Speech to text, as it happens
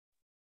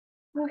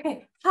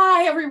Okay.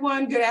 Hi,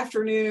 everyone. Good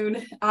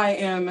afternoon. I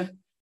am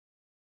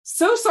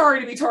so sorry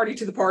to be tardy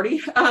to the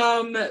party.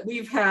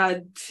 We've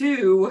had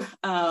two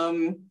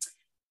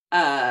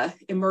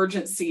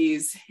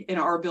emergencies in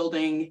our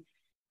building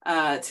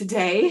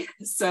today.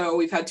 So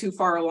we've had two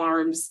fire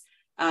alarms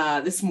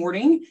this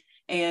morning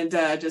and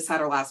just had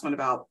our last one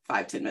about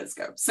 5-10 minutes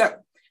ago. So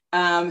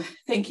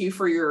thank you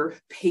for your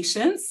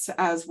patience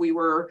as we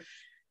were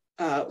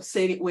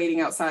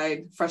waiting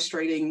outside,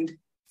 frustrating,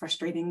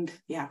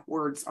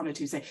 words on a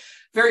Tuesday,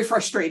 very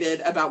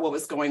frustrated about what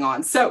was going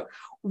on. So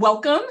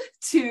welcome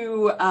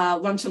to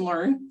Lunch and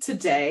Learn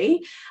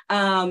today.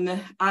 I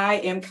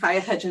am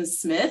Kaya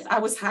Hudgens-Smith. I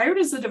was hired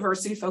as a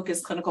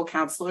diversity-focused clinical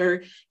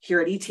counselor here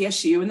at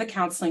ETSU in the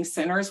counseling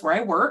centers where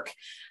I work,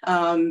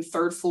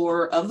 third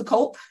floor of the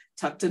Culp,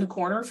 tucked in a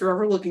corner. If you're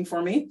ever looking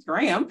for me, here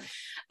I am.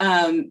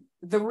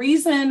 The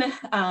reason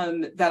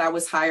that I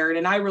was hired,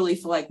 and I really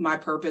feel like my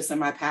purpose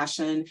and my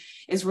passion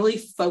is really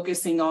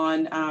focusing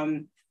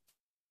on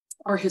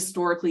our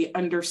historically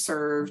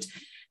underserved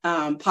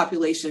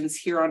populations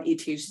here on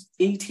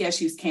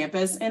ETSU's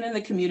campus and in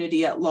the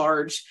community at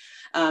large,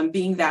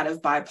 being that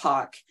of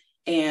BIPOC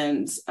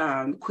and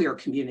queer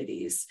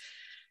communities.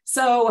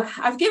 So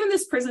I've given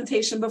this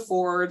presentation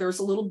before.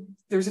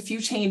 There's a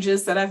few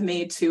changes that I've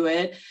made to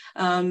it,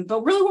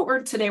 but really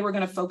what today we're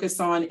going to focus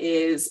on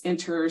is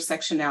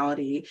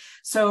intersectionality.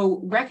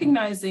 So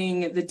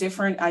recognizing the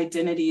different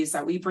identities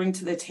that we bring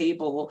to the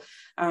table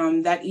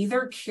that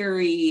either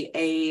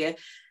carry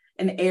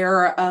an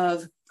air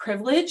of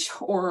privilege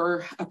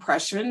or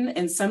oppression,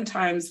 and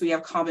sometimes we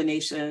have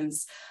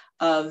combinations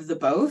of the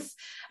both.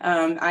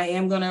 I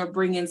am going to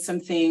bring in some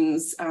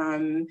things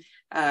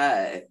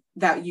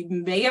that you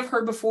may have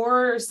heard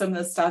before. Some of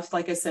the stuff,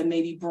 like I said,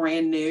 may be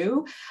brand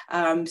new.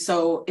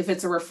 So if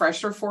it's a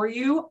refresher for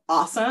you,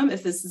 awesome.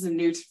 If this is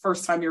a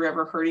first time you're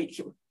ever hearing it,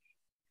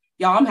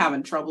 y'all, I'm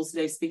having trouble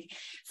today speaking.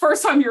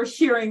 First time you're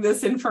hearing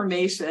this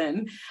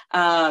information,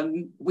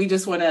 we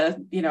just want to,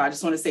 I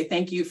just want to say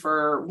thank you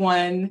for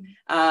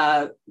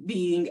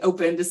being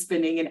open to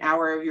spending an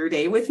hour of your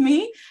day with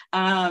me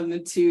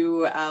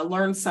to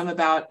learn some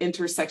about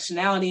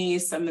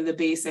intersectionality, some of the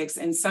basics,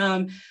 and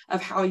some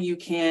of how you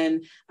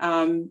can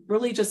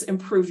really just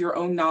improve your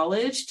own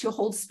knowledge to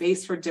hold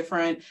space for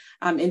different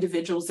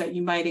individuals that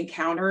you might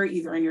encounter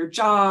either in your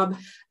job,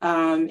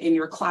 in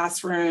your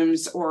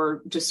classrooms,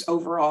 or just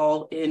overall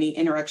any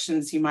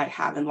interactions you might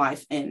have in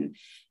life in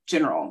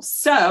general.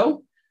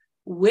 So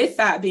with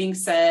that being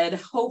said,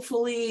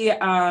 hopefully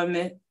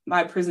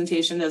my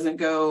presentation doesn't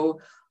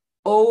go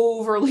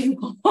overly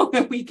long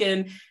and we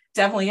can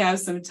definitely have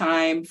some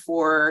time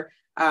for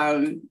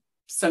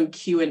some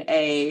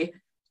Q&A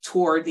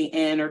toward the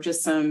end or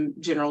just some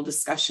general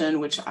discussion,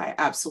 which I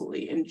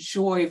absolutely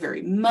enjoy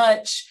very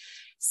much.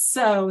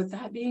 So with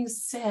that being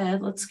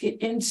said, let's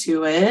get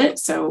into it.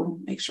 So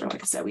make sure,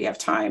 like I said, we have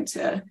time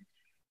to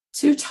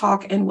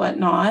talk and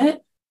whatnot.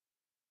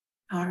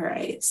 All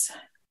right,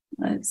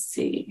 let's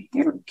see.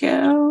 Here we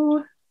go.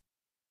 I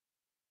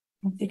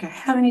don't think I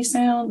have any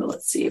sound, but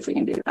let's see if we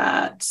can do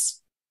that.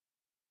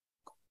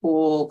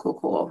 Cool.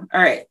 All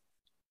right.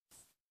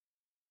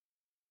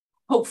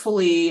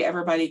 Hopefully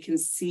everybody can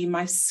see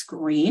my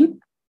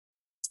screen.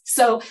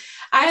 So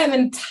I have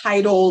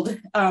entitled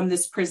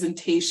this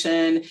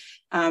presentation,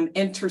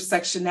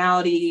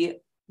 Intersectionality,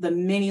 the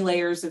Many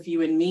Layers of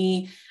You and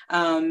Me.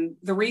 The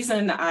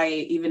reason I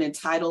even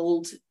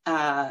entitled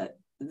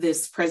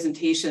this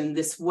presentation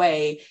this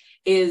way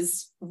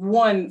is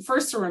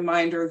first a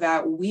reminder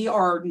that we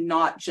are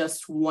not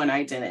just one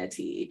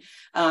identity.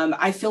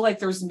 I feel like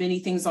there's many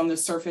things on the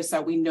surface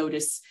that we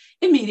notice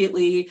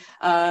immediately.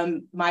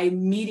 My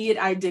immediate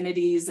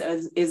identities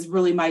is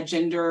really my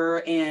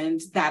gender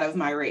and that of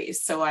my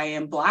race. So I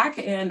am Black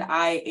and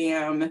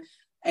I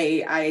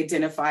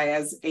identify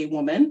as a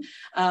woman.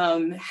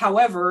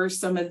 However,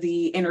 some of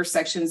the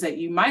intersections that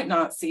you might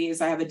not see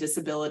is I have a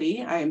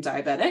disability, I am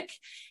diabetic,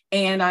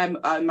 and I'm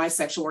my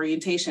sexual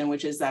orientation,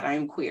 which is that I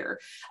am queer.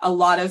 A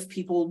lot of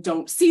people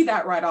don't see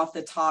that right off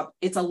the top.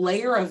 It's a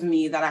layer of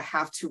me that I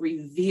have to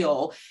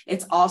reveal.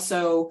 It's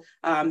also,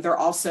 there are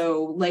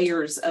also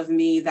layers of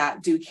me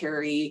that do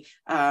carry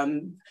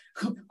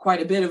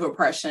quite a bit of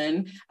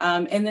oppression,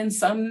 and then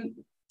some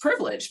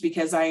privilege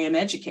because I am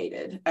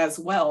educated as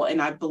well. And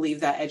I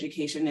believe that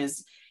education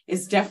is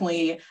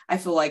definitely, I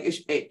feel like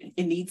it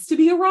needs to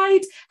be a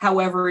right.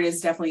 However, it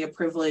is definitely a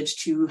privilege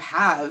to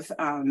have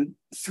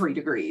 3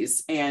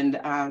 degrees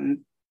and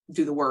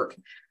do the work.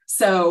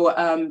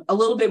 So a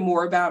little bit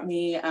more about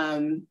me.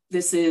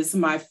 This is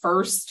my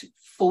first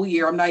full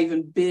year. I'm not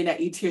even been at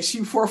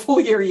ETSU for a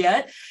full year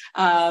yet.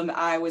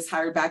 I was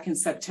hired back in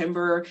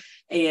September,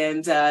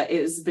 and it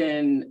has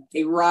been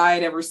a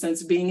ride ever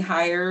since being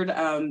hired.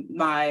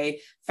 My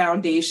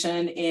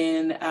foundation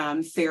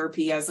in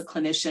therapy as a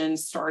clinician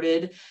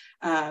started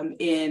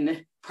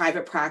in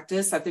private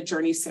practice at the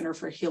Journey Center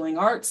for Healing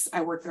Arts.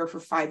 I worked there for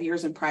 5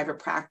 years in private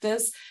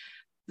practice.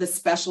 The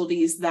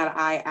specialties that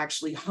I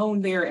actually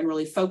honed there and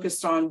really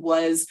focused on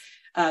was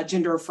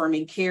gender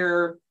affirming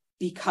care,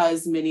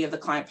 because many of the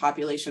client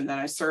population that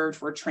I served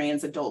were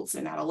trans adults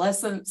and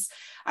adolescents.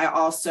 I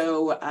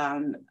also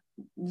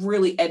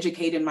really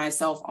educated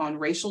myself on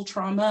racial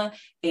trauma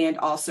and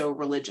also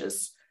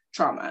religious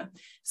trauma.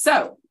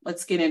 So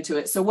let's get into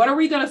it. So what are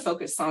we going to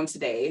focus on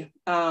today?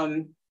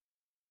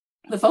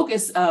 The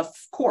focus, of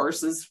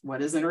course, is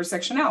what is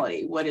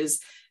intersectionality? What is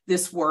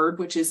this word,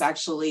 which is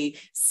actually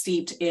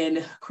steeped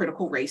in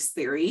critical race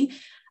theory?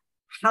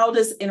 How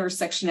does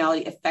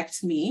intersectionality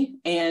affect me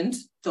and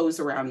those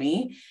around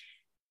me?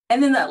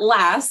 And then that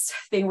last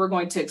thing we're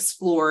going to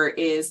explore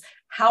is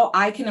how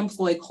I can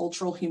employ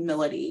cultural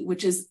humility,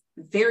 which is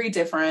very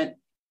different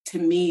to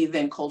me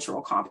than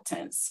cultural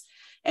competence.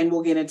 And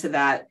we'll get into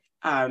that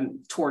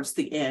towards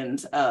the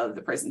end of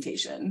the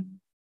presentation.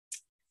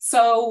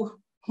 So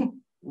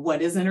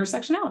what is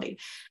intersectionality?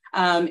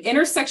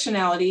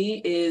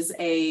 Intersectionality is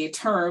a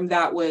term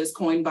that was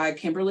coined by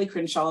Kimberly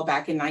Crenshaw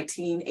back in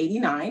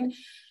 1989.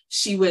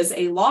 She was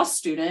a law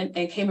student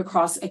and came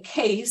across a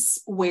case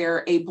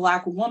where a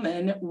Black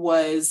woman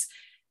was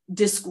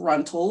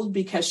disgruntled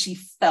because she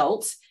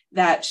felt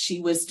that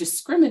she was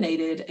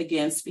discriminated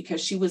against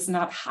because she was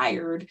not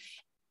hired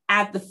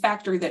at the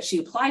factory that she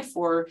applied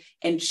for,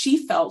 and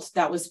she felt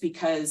that was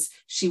because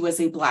she was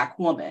a Black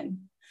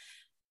woman.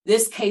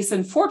 This case,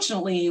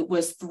 unfortunately,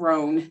 was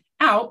thrown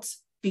out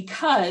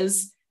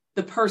because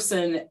the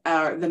person,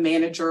 the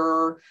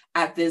manager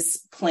at this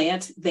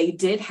plant, they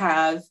did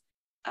have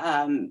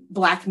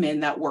Black men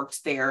that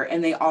worked there,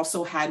 and they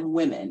also had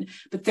women,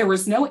 but there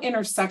was no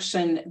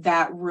intersection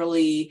that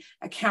really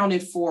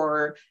accounted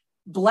for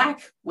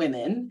Black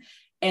women.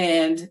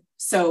 And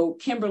so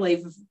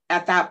Kimberly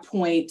at that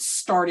point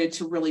started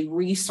to really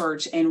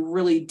research and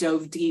really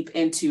dove deep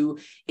into,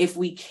 if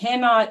we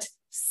cannot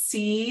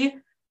see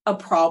a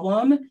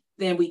problem,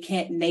 then we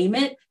can't name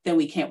it, then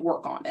we can't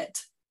work on it.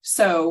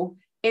 So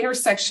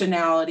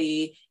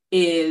intersectionality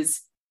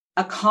is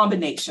a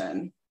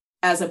combination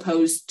as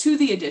opposed to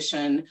the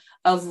addition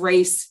of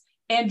race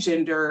and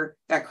gender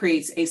that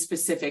creates a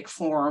specific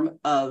form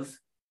of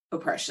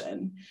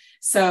oppression.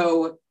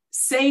 So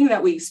saying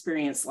that we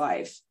experience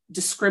life,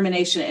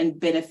 discrimination, and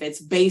benefits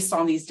based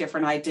on these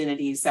different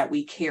identities that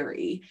we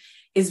carry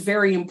is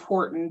very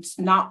important,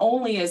 not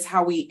only as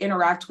how we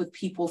interact with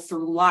people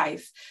through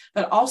life,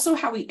 but also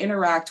how we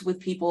interact with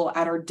people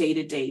at our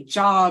day-to-day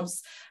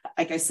jobs.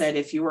 Like I said,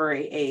 if you are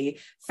a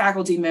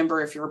faculty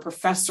member, if you're a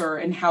professor,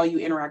 and how you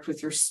interact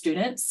with your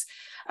students.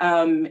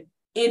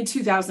 In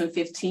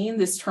 2015,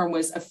 this term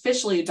was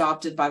officially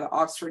adopted by the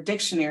Oxford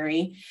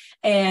Dictionary,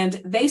 and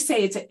they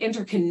say it's an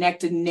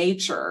interconnected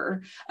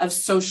nature of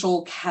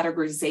social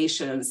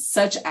categorizations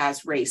such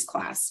as race,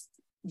 class,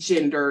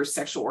 gender,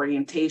 sexual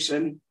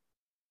orientation,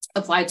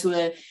 applied to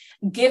a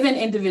given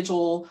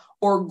individual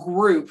or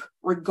group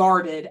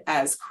regarded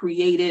as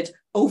created,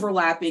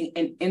 overlapping,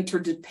 and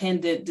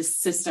interdependent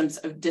systems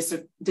of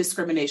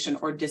discrimination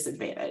or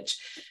disadvantage.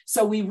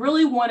 So we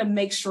really want to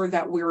make sure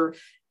that we're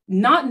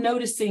not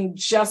noticing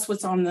just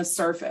what's on the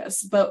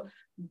surface, but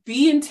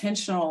be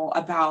intentional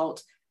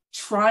about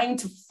trying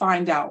to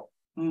find out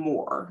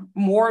more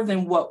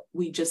than what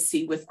we just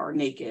see with our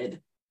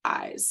naked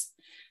eyes.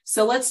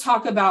 So let's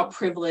talk about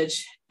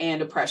privilege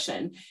and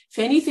oppression. If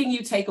anything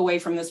you take away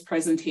from this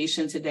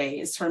presentation today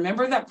is to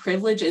remember that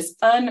privilege is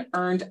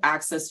unearned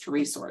access to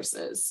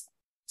resources.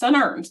 It's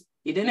unearned.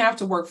 You didn't have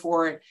to work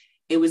for it.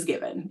 It was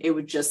given. It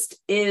just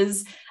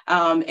is.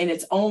 And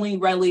it's only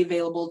readily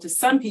available to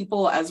some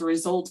people as a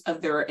result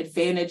of their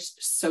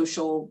advantaged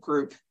social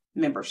group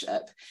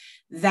membership.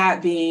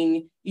 That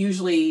being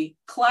usually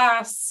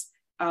class,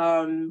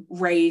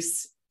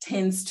 race,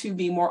 tends to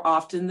be more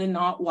often than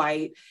not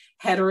white,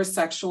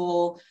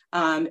 heterosexual,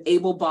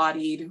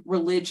 able-bodied,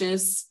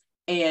 religious,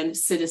 and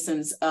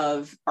citizens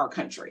of our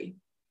country.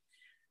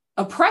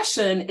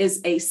 Oppression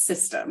is a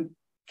system,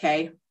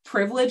 okay?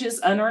 Privilege is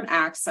unearned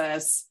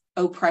access.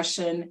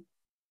 Oppression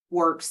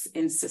works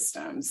in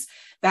systems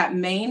that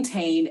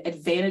maintain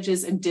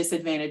advantages and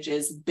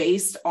disadvantages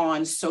based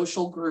on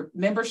social group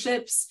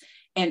memberships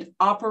and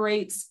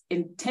operates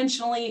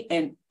intentionally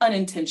and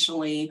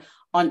unintentionally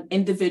on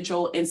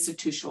individual,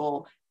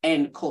 institutional,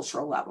 and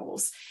cultural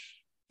levels.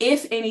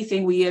 If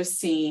anything, we have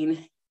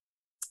seen,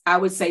 I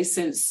would say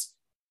since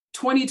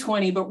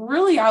 2020, but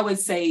really I would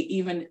say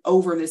even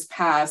over this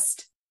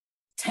past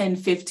 10,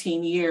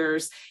 15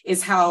 years,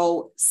 is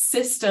how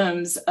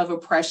systems of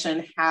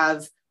oppression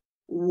have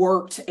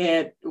worked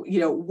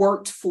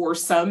for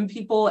some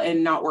people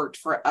and not worked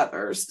for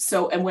others.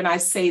 So, and when I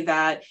say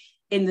that,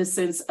 in the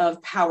sense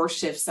of power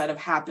shifts that have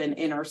happened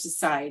in our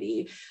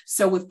society.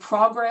 So with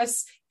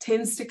progress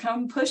tends to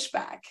come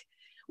pushback.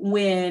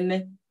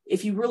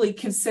 If you really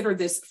consider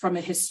this from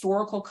a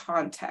historical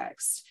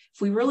context,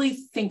 if we really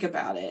think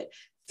about it,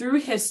 through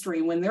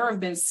history, when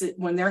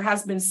there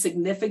has been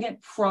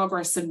significant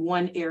progress in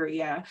one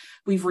area,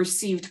 we've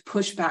received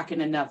pushback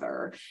in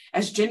another.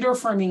 As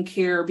gender-affirming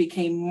care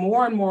became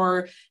more and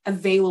more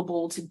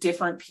available to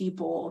different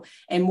people,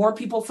 and more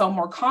people felt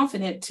more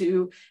confident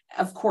to,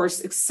 of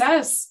course,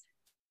 access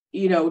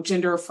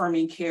gender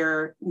affirming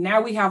care.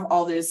 Now we have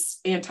all this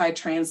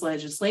anti-trans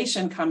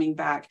legislation coming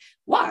back.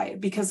 Why?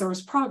 Because there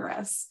was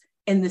progress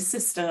in the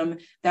system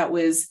that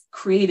was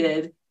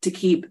created to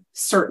keep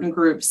certain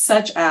groups,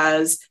 such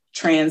as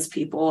trans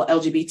people,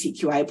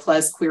 LGBTQI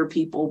plus, queer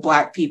people,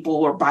 Black people,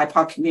 or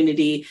BIPOC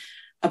community,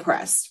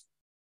 oppressed.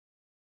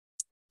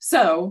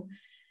 So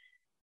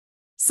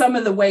some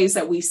of the ways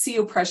that we see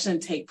oppression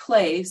take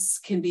place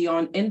can be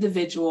on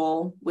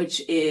individual,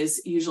 which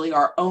is usually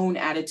our own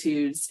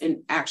attitudes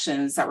and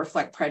actions that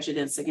reflect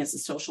prejudice against a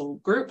social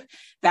group.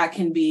 That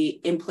can be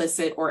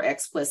implicit or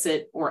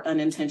explicit or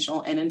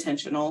unintentional and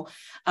intentional,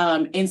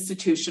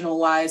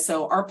 institutionalized.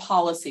 So our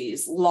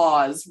policies,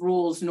 laws,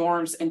 rules,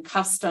 norms, and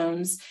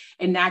customs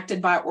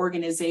enacted by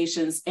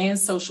organizations and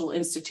social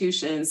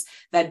institutions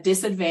that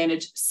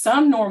disadvantage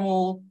some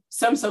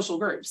social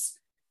groups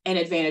and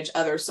advantage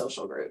other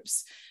social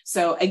groups.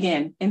 So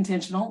again,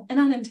 intentional and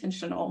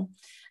unintentional.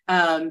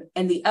 And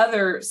the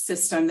other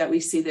system that we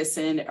see this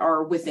in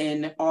are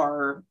within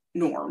our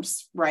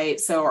norms,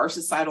 right? So our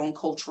societal and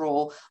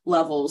cultural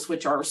levels,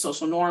 which are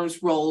social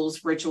norms,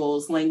 roles,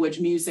 rituals, language,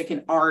 music,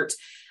 and art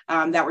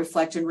that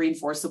reflect and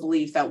reinforce the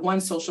belief that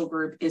one social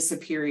group is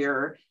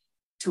superior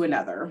to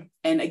another.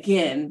 And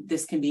again,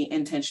 this can be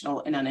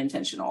intentional and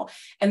unintentional.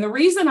 And the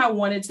reason I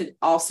wanted to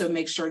also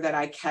make sure that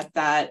I kept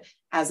that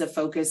as a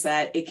focus,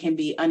 that it can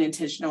be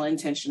unintentional,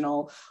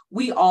 intentional.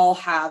 We all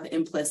have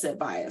implicit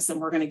bias, and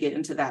we're going to get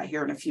into that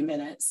here in a few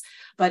minutes.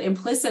 But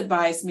implicit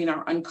bias means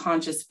our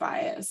unconscious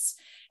bias.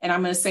 And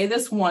I'm going to say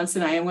this once,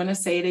 and I am going to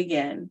say it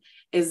again,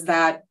 is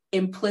that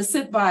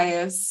implicit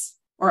bias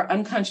or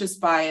unconscious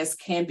bias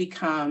can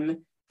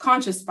become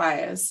conscious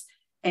bias,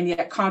 and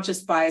yet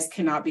conscious bias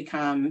cannot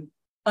become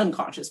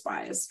unconscious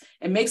bias.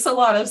 It makes a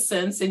lot of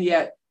sense, and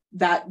yet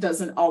that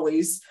doesn't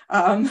always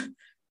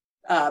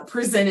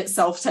present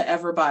itself to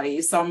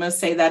everybody. So I'm going to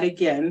say that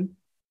again.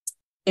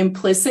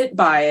 Implicit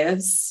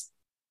bias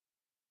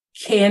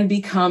can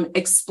become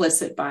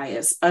explicit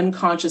bias.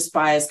 Unconscious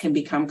bias can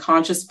become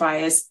conscious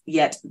bias,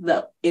 yet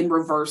in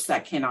reverse,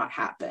 that cannot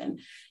happen.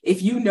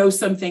 If you know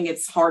something,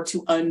 it's hard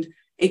to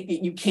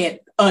you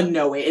can't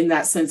unknow it in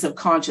that sense of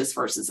conscious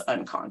versus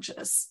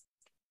unconscious.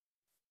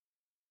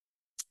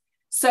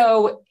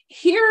 So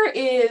here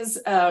is,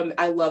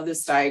 I love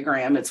this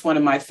diagram. It's one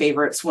of my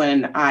favorites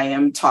when I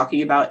am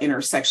talking about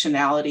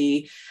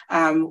intersectionality.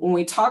 When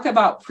we talk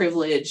about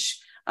privilege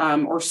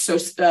or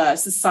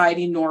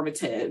society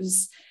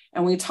normatives,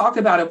 and we talk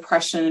about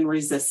oppression and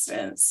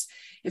resistance,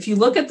 if you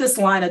look at this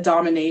line of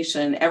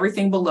domination,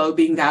 everything below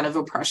being that of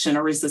oppression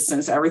or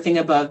resistance, everything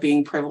above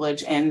being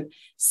privilege and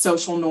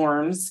social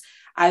norms,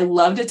 I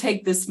love to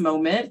take this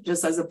moment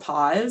just as a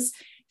pause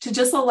to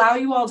just allow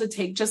you all to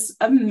take just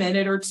a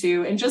minute or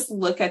two and just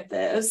look at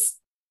this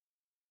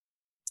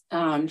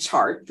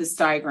chart, this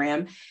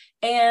diagram,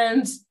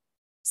 and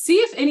see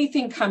if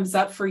anything comes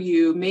up for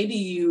you. Maybe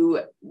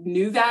you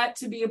knew that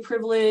to be a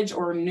privilege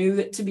or knew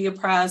that to be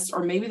oppressed,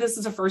 or maybe this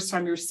is the first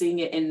time you're seeing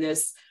it in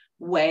this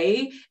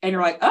way and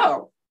you're like,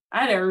 oh,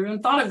 I never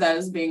even thought of that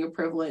as being a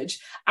privilege.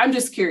 I'm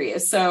just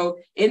curious. So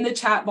in the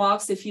chat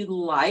box, if you'd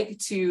like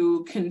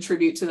to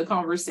contribute to the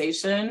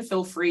conversation,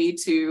 feel free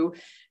to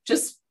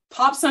just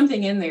pop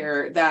something in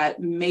there that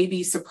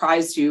maybe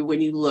surprised you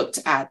when you looked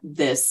at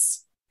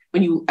this,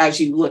 as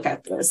you look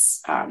at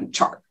this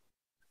chart.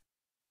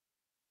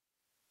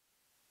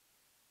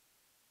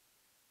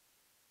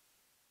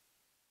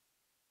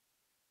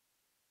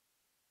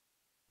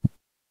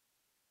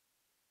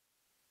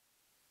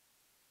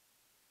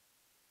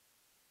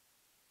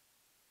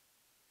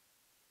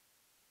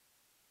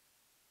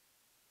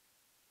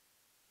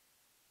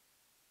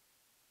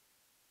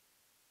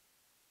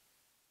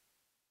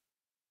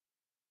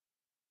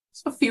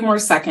 So a few more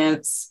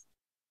seconds.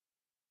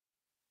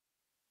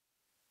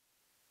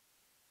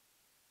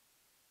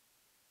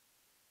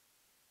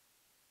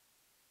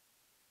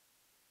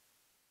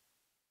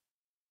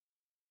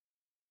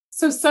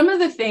 So some of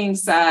the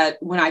things that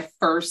when I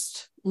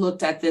first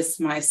looked at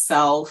this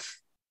myself,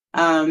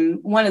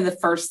 one of the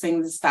first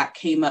things that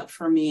came up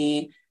for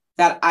me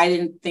that I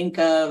didn't think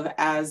of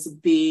as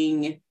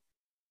being,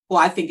 well,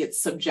 I think it's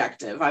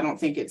subjective. I don't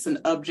think it's an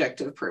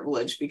objective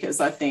privilege,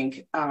 because I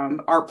think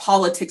our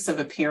politics of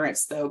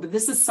appearance, though, but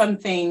this is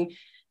something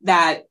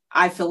that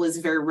I feel is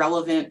very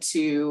relevant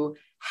to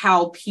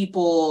how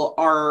people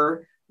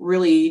are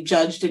really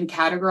judged and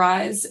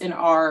categorized in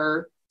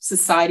our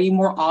society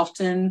more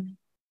often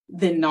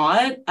than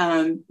not,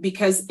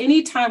 because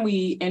anytime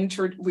we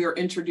are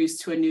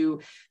introduced to a new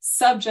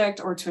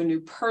subject or to a new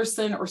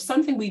person or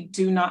something we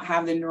do not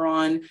have the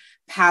neuron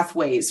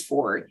pathways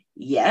for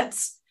yet,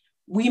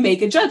 we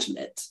make a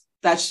judgment.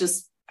 That's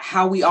just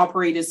how we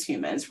operate as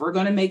humans. We're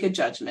going to make a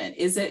judgment.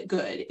 Is it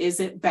good?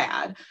 Is it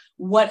bad?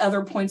 What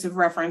other points of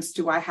reference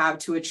do I have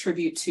to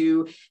attribute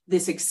to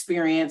this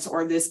experience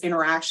or this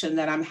interaction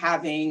that I'm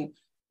having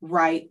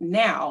right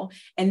now?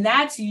 And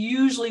that's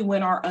usually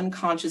when our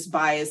unconscious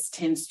bias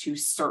tends to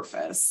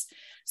surface.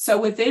 So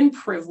within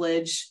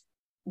privilege,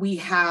 we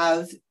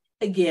have,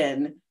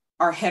 again,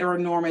 our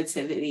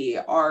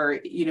heteronormativity, our,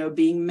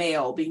 being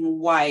male, being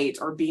white,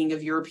 or being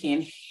of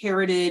European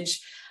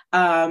heritage,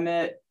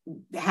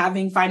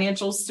 having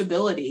financial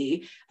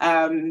stability,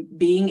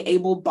 being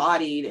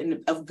able-bodied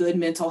and of good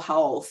mental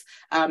health,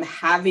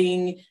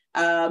 having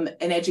an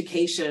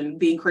education,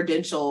 being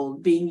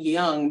credentialed, being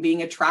young,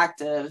 being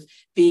attractive,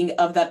 being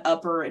of that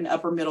upper and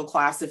upper middle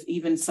class, if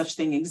even such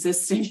thing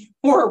exists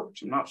anymore,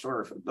 which I'm not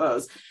sure if it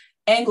does.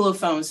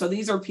 Anglophone. So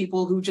these are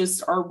people who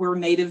we're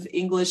native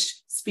English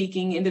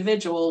speaking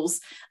individuals,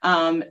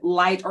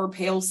 light or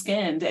pale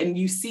skinned. And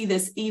you see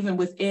this even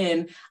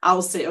within,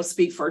 I'll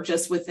speak for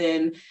just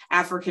within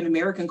African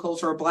American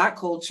culture or Black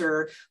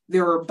culture,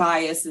 there are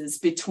biases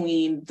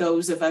between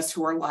those of us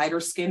who are lighter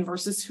skinned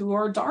versus who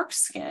are dark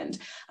skinned.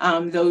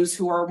 Those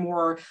who are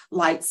more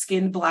light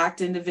skinned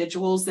Black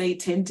individuals, they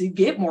tend to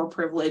get more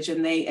privilege,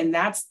 and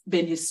that's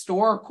been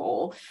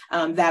historical,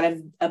 that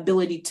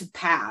ability to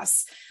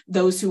pass.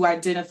 Those who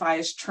identify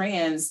as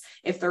trans,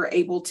 if they're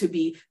able to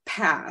be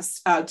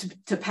passed,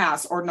 to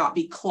pass or not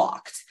be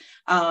clocked,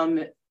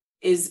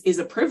 is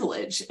a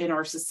privilege in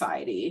our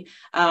society.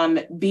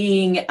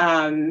 Being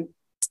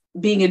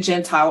a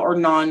Gentile or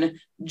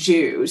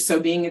non-Jew, so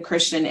being a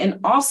Christian, and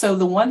also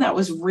the one that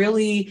was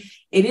really,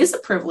 it is a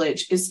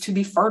privilege, is to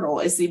be fertile,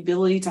 is the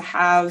ability to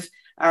have,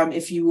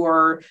 if you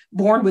are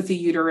born with a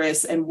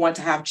uterus and want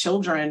to have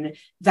children,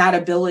 that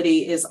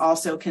ability is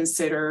also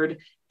considered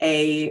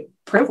a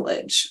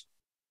privilege.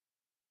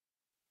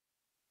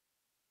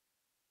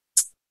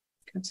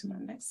 Go to my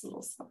next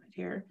little slide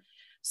here.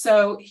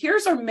 So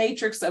here's our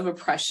matrix of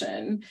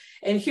oppression.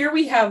 And here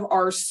we have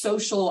our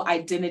social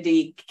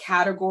identity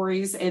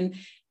categories. And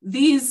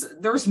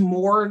there's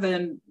more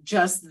than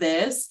just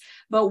this,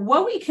 but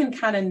what we can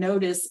kind of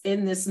notice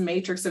in this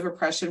matrix of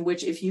oppression,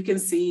 which if you can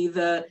see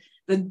the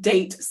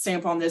date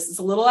stamp on this is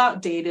a little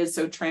outdated.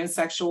 So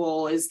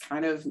transsexual is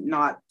kind of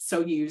not so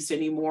used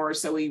anymore.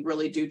 So we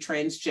really do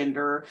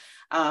transgender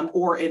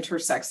or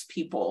intersex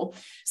people.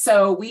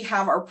 So we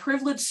have our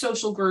privileged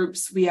social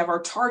groups, we have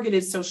our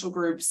targeted social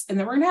groups, and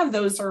then we're going to have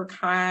those that are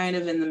kind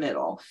of in the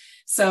middle.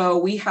 So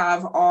we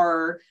have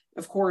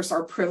of course,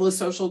 our privileged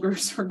social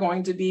groups are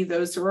going to be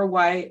those who are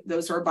white,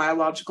 those who are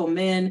biological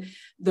men,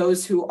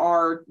 those who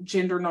are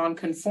gender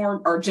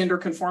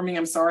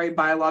conforming,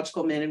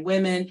 biological men and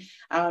women,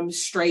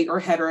 straight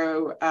or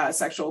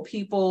heterosexual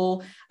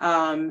people,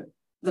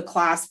 the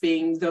class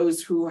being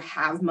those who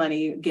have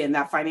money, again,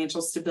 that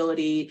financial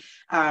stability,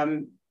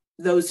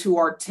 those who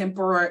are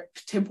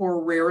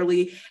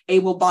temporarily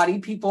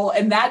able-bodied people.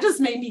 And that just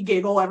made me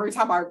giggle every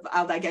time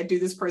I do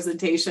this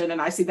presentation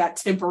and I see that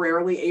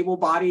temporarily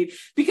able-bodied,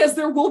 because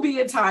there will be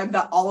a time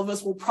that all of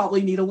us will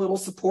probably need a little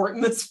support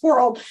in this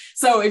world.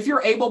 So if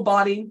you're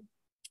able-bodied,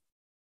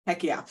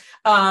 heck yeah.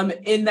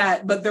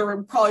 But there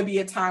will probably be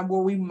a time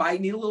where we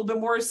might need a little bit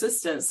more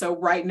assistance. So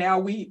right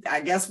now I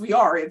guess we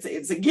are,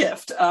 it's a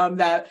gift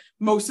that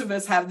most of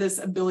us have this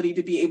ability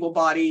to be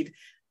able-bodied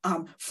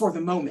for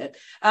the moment.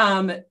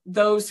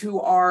 Those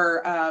who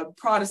are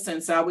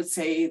Protestants, I would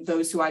say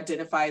those who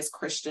identify as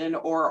Christian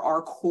or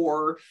our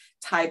core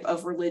type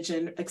of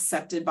religion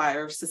accepted by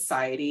our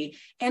society,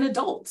 and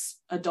adults.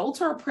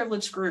 Adults are a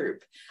privileged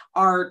group.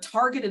 Our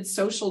targeted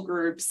social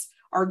groups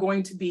are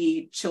going to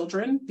be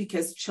children,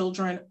 because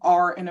children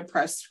are an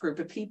oppressed group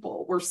of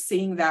people. We're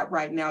seeing that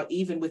right now,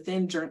 even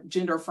within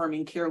gender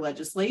affirming care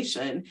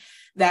legislation,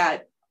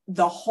 that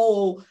the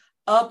whole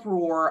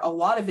uproar, a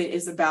lot of it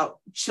is about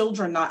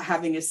children not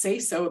having a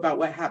say-so about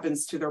what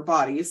happens to their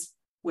bodies,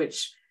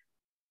 which,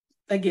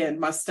 again,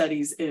 my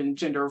studies in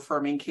gender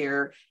affirming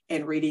care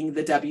and reading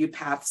the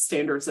WPATH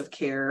standards of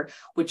care,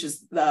 which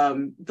is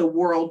the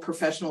World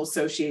Professional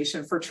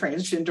Association for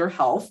Transgender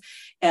Health,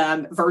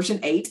 version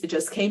 8, it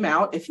just came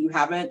out. If you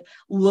haven't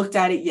looked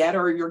at it yet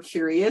or you're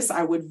curious,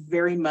 I would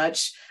very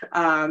much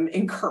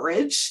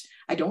encourage.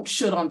 I don't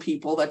should on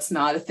people. That's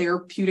not a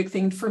therapeutic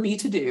thing for me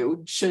to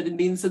do. Should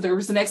means that there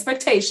was an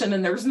expectation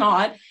and there's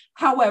not.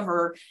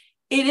 However,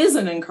 it is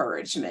an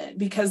encouragement,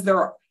 because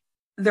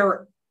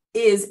there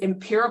is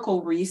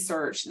empirical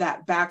research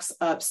that backs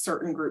up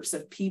certain groups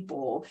of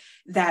people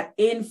that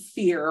in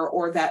fear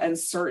or that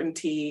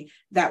uncertainty,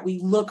 that we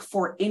look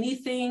for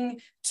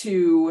anything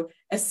to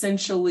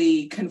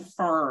essentially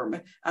confirm,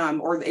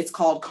 or it's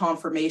called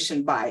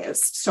confirmation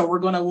bias. So we're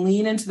going to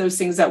lean into those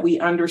things that we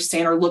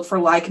understand, or look for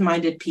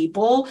like-minded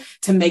people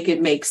to make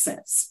it make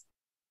sense.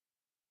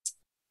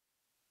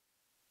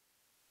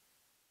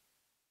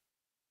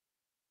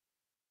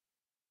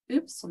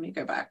 Oops, let me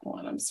go back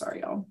one. I'm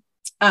sorry, y'all.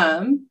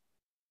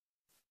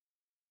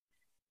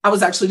 I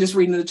was actually just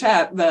reading the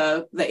chat,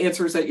 the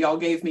answers that y'all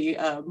gave me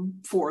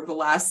for the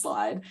last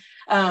slide.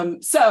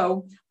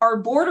 So our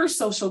border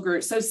social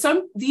groups,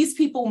 so these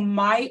people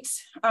might,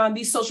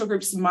 these social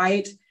groups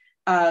might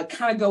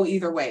kind of go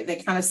either way. They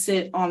kind of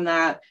sit on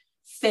that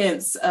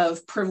fence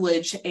of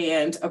privilege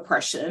and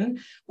oppression,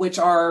 which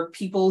are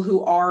people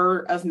who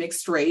are of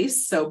mixed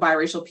race, so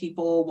biracial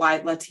people,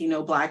 white,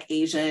 Latino, Black,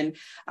 Asian,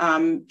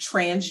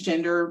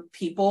 transgender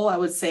people, I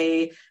would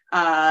say,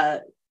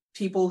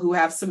 people who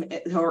have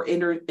who are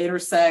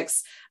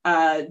intersex,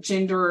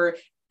 gender,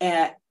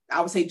 I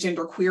would say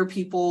gender queer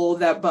people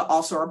but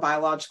also are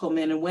biological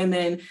men and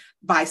women,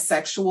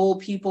 bisexual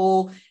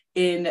people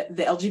in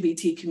the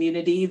LGBT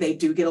community. They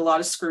do get a lot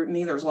of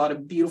scrutiny. There's a lot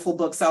of beautiful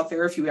books out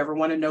there. If you ever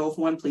want to know of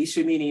one, please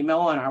shoot me an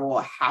email and I will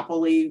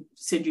happily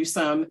send you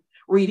some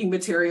reading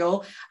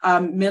material.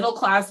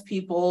 Middle-class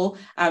people,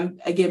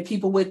 again,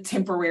 people with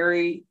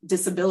temporary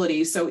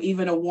disabilities. So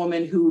even a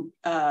woman who,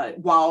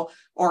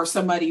 or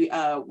somebody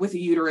with a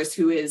uterus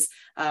who is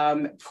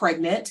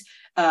pregnant,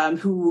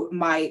 who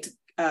might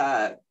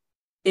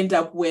end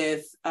up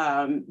with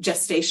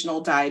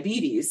gestational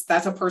diabetes.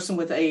 That's a person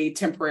with a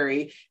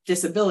temporary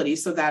disability.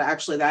 So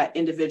that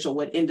individual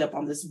would end up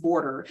on this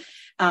border.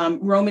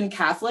 Roman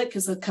Catholic,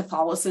 because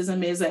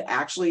Catholicism is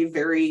actually a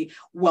very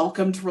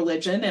welcomed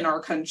religion in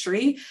our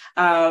country.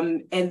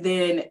 And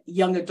then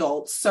young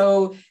adults.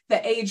 So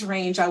the age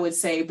range, I would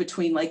say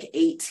between like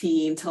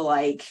 18 to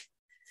like,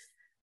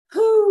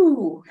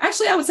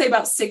 I would say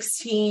about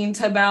 16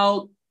 to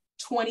about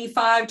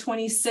 25,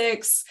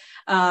 26.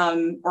 Or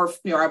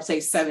I would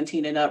say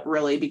 17 and up,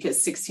 really,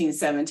 because 16,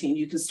 17,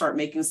 you can start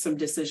making some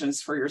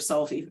decisions for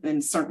yourself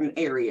in certain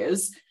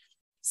areas.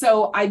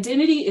 So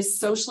identity is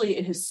socially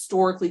and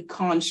historically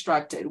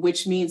constructed,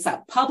 which means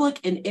that public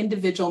and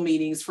individual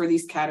meanings for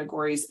these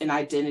categories in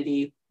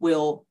identity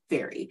will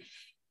vary.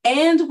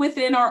 And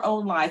within our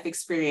own life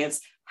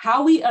experience,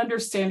 how we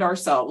understand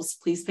ourselves,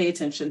 please pay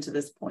attention to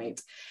this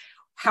point.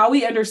 How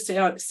we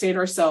understand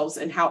ourselves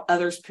and how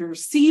others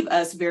perceive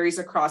us varies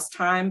across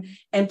time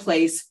and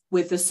place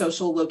with the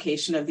social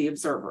location of the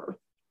observer.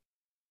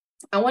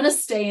 I want to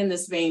stay in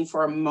this vein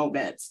for a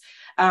moment,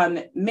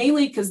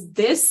 mainly because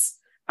this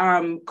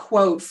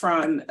quote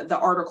from the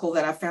article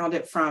that I found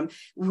it from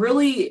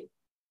really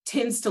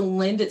tends to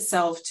lend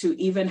itself to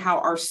even how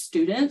our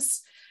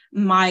students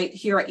might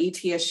here at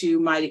ETSU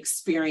might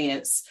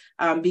experience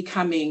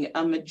becoming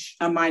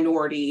a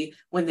minority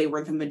when they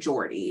were the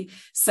majority.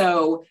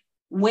 So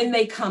when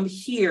they come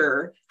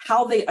here,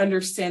 how they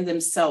understand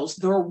themselves,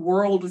 their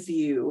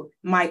worldview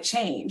might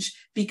change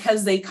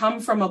because they come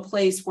from a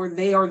place where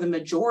they are the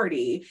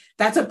majority.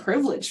 That's a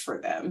privilege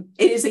for them.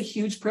 It is a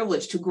huge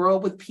privilege to grow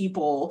up with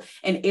people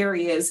and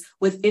areas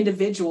with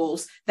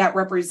individuals that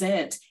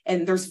represent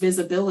and there's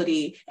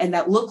visibility and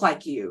that look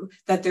like you,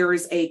 that there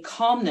is a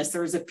calmness,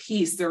 there is a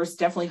peace, there is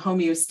definitely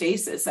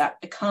homeostasis that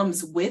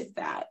comes with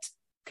that.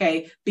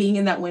 Okay, being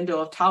in that window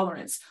of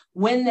tolerance.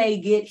 When they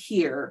get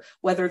here,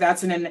 whether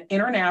that's an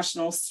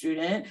international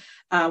student,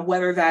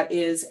 whether that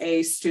is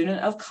a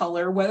student of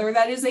color, whether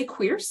that is a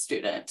queer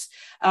student,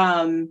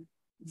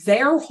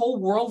 their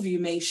whole worldview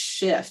may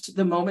shift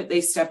the moment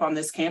they step on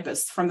this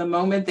campus, from the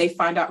moment they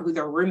find out who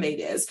their roommate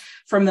is,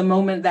 from the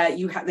moment that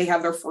they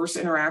have their first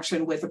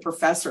interaction with a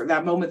professor,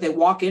 that moment they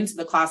walk into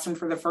the classroom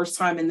for the first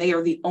time and they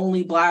are the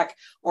only Black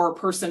or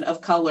person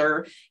of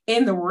color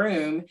in the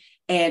room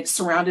and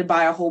surrounded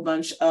by a whole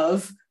bunch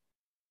of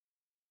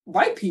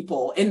white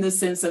people, in the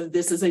sense of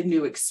this is a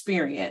new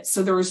experience.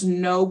 So there is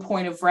no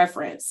point of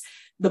reference.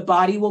 The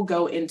body will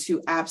go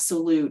into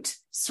absolute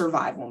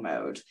survival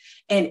mode.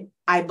 And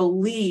I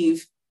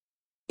believe,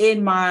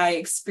 in my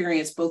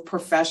experience, both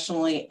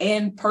professionally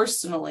and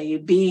personally,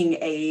 being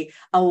an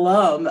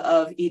alum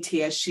of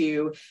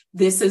ETSU,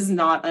 this is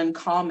not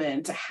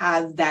uncommon to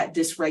have that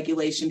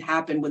dysregulation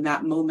happen when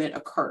that moment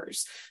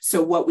occurs.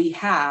 So what we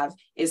have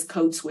is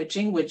code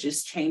switching, which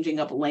is changing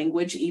up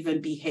language,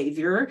 even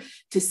behavior,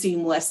 to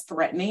seem less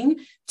threatening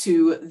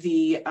to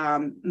the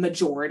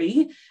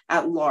majority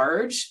at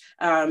large.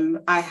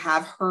 I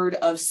have heard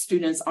of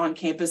students on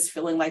campus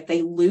feeling like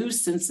they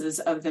lose senses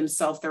of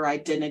themselves, their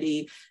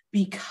identity,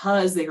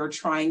 because they are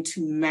trying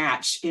to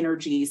match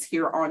energies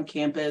here on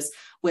campus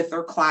with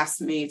their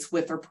classmates,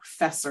 with their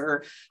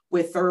professor,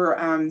 with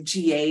their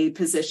GA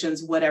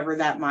positions, whatever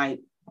that might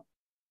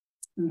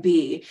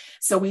be.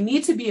 So we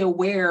need to be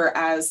aware,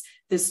 as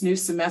this new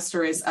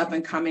semester is up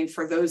and coming,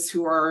 for those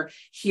who are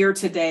here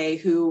today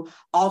who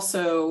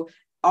also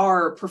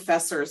are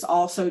professors,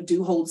 also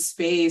do hold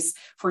space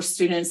for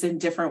students in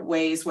different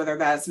ways, whether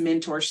that's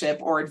mentorship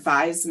or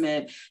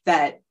advisement,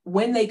 that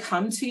when they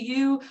come to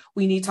you,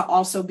 we need to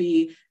also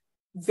be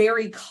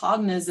very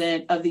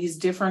cognizant of these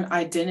different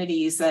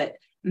identities that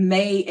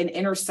may, and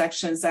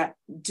intersections that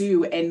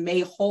do and may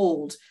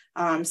hold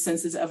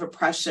senses of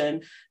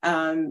oppression,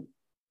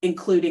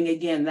 including,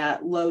 again,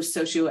 that low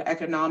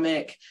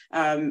socioeconomic,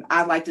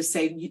 I'd like to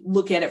say,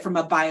 look at it from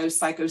a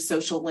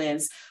biopsychosocial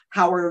lens.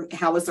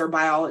 How is their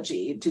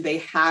biology? Do they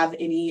have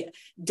any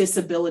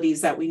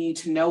disabilities that we need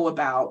to know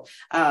about?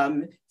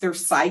 Their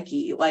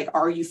psyche, like,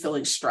 are you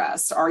feeling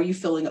stressed? Are you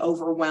feeling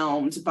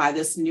overwhelmed by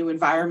this new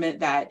environment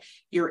that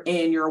you're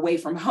in? You're away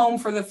from home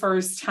for the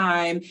first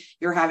time.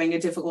 You're having a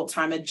difficult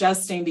time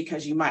adjusting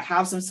because you might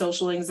have some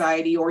social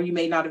anxiety, or you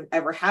may not have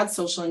ever had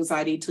social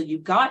anxiety till you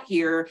got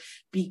here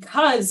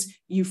because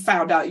you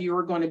found out you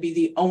were going to be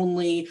the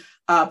only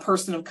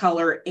person of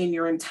color in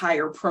your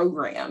entire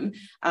program,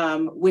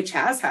 which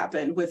has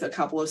happened with a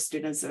couple of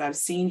students that I've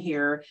seen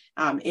here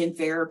in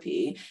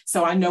therapy.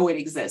 So I know it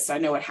exists. I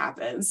know it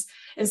happens.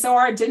 And so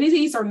our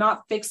identities are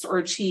not fixed or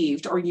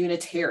achieved or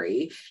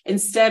unitary.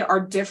 Instead, our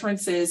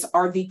differences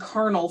are the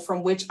kernel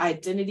from which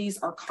identities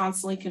are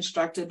constantly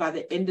constructed by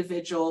the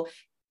individual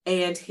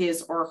and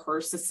his or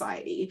her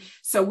society.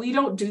 So we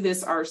don't do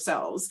this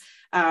ourselves.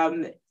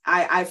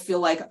 I feel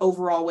like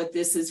overall what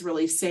this is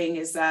really saying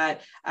is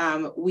that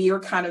we are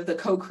kind of the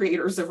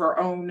co-creators of our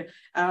own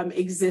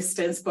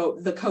existence,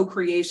 but the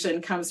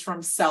co-creation comes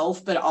from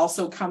self, but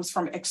also comes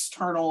from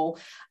external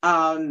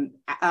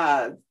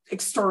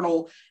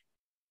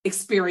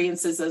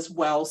experiences as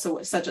well,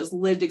 so such as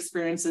lived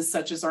experiences,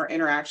 such as our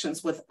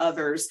interactions with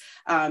others,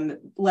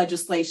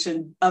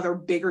 legislation, other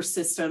bigger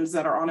systems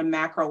that are on a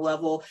macro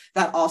level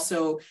that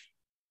also,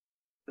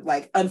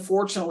 like,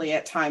 unfortunately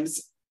at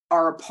times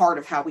are a part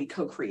of how we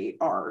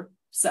co-create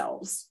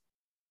ourselves.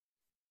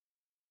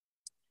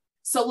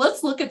 So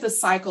let's look at the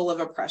cycle of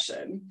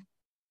oppression.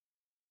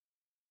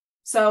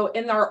 So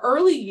in our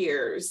early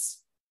years,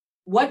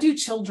 what do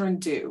children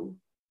do?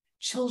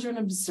 Children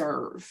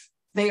observe.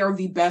 They are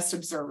the best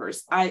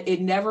observers.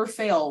 It never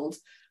failed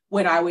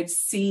when I would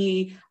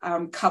see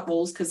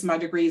couples, because my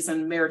degree is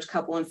in marriage,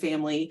 couple, and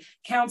family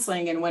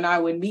counseling. And when I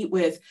would meet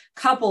with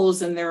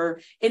couples and they're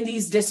in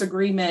these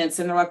disagreements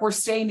and they're like, we're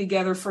staying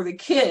together for the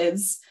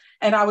kids.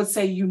 And I would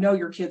say, you know,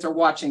 your kids are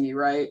watching you,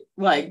 right?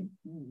 Like,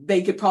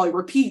 they could probably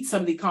repeat some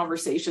of the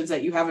conversations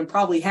that you have and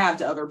probably have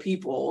to other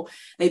people.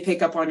 They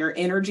pick up on your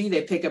energy.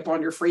 They pick up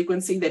on your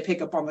frequency. They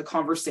pick up on the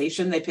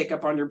conversation. They pick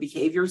up on your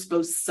behaviors,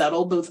 both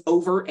subtle, both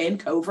overt and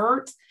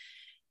covert.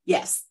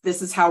 Yes,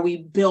 this is how we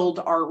build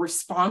our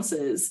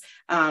responses.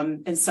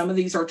 And some of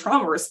these are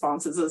trauma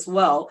responses as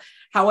well.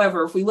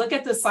 However, if we look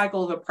at the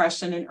cycle of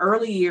oppression in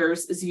early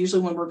years is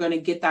usually when we're going to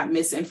get that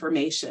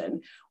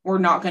misinformation. We're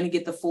not going to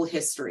get the full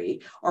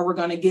history, or we're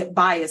going to get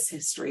bias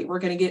history. We're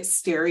going to get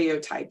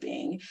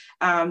stereotyping.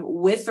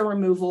 With the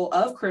removal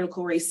of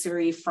critical race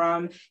theory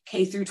from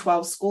K through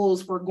 12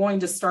 schools, we're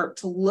going to start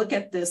to look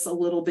at this a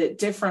little bit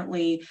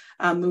differently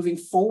moving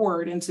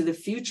forward into the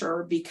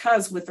future,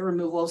 because with the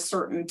removal of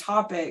certain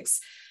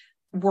topics,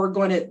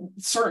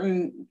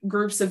 certain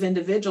groups of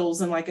individuals,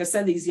 and like I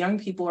said, these young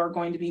people are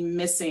going to be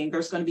missing.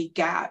 There's going to be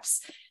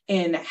gaps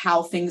in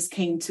how things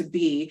came to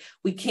be.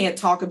 We can't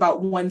talk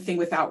about one thing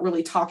without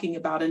really talking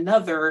about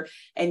another.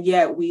 And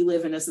yet we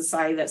live in a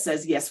society that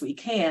says, yes, we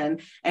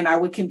can. And I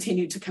would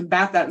continue to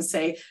combat that and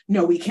say,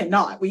 no, we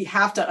cannot. We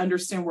have to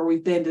understand where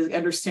we've been to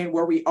understand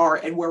where we are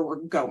and where we're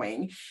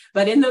going.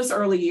 But in those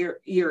early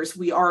years,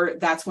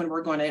 that's when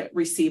we're going to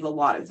receive a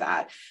lot of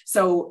that.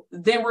 So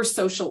then we're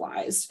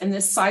socialized, and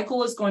this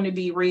cycle is going to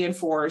be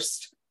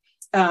reinforced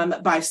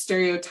by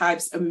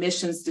stereotypes,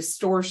 omissions,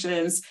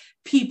 distortions,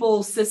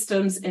 people,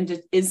 systems,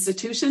 and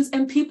institutions,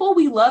 and people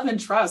we love and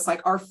trust,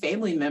 like our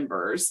family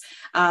members,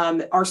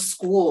 our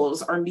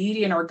schools, our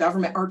media and our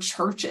government, our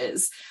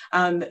churches.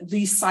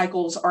 These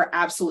cycles are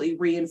absolutely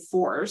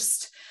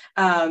reinforced.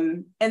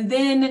 And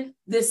then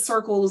this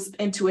circles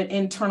into an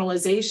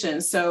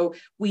internalization. So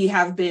we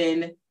have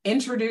been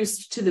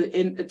introduced to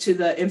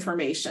the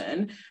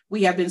information.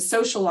 We have been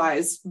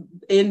socialized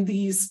in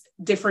these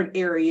different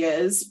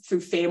areas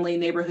through family,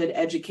 neighborhood,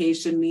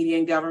 education, media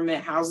and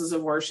government, houses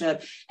of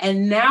worship.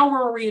 And now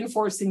we're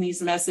reinforcing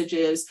these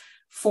messages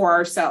for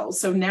ourselves.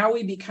 So now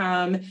we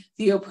become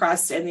the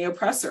oppressed and the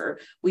oppressor.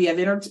 We have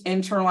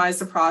internalized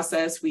the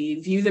process. We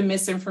view the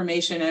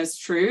misinformation as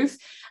truth.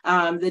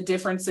 The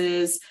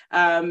differences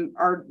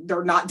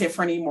they're not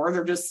different anymore.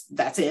 They're just,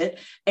 that's it.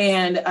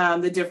 And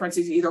the difference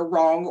is either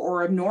wrong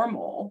or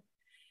abnormal.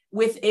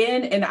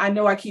 Within, and I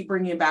know I keep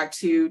bringing it back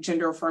to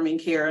gender affirming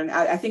care, and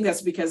I think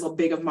that's because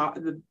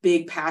the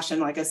big passion,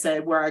 like I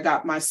said, where I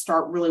got my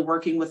start really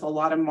working with a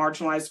lot of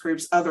marginalized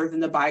groups other than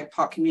the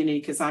BIPOC community,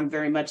 because I'm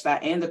very much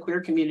that, and the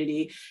queer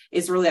community,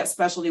 is really that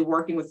specialty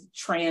working with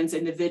trans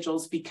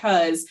individuals,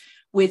 because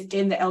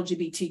within the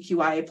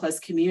LGBTQIA plus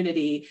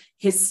community,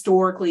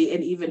 historically,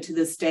 and even to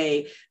this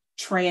day,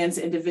 trans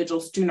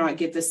individuals do not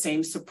get the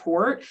same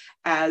support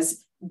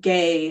as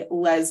gay,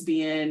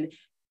 lesbian,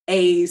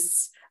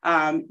 ace,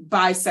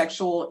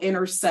 bisexual,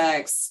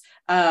 intersex,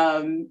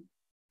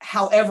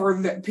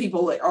 however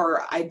people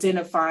are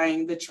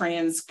identifying the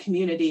trans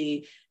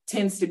community,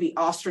 tends to be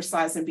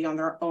ostracized and be on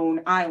their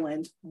own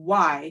island.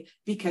 Why?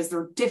 Because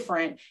they're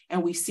different,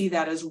 and we see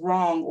that as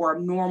wrong or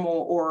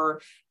abnormal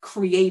or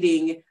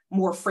creating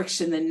more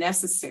friction than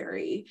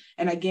necessary.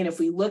 And again, if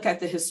we look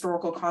at the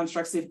historical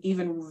constructs of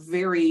even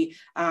very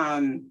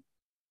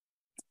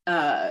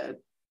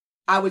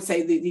I would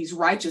say these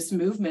righteous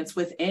movements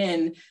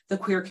within the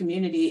queer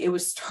community, it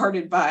was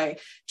started by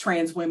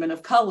trans women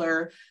of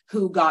color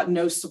who got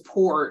no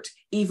support,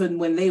 even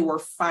when they were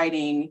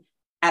fighting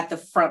at the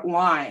front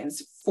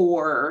lines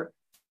for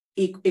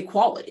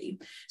equality.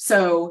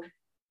 So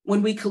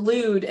when we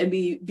collude and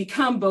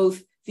become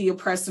both the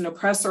oppressed and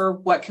oppressor,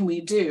 what can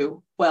we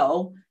do?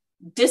 Well,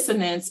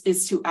 dissonance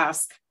is to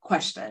ask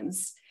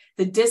questions.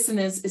 The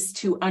dissonance is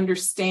to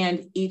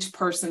understand each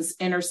person's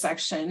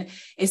intersection,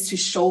 is to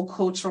show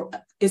cultural,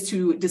 is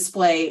to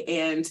display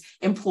and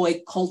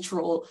employ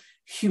cultural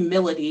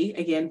humility.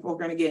 Again, we're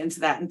going to get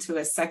into that into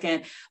a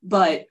second,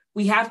 but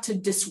we have to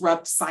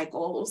disrupt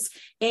cycles.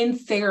 In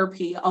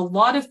therapy, a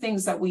lot of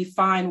things that we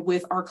find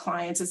with our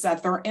clients is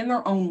that they're in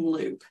their own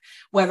loop,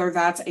 whether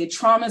that's a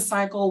trauma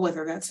cycle,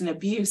 whether that's an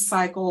abuse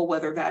cycle,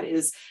 whether that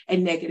is a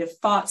negative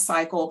thought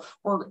cycle.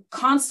 We're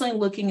constantly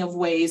looking of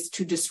ways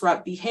to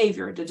disrupt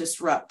behavior, to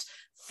disrupt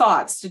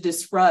thoughts, to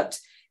disrupt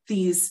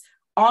these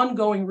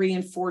ongoing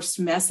reinforced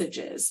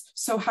messages.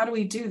 So how do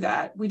we do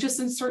that? We just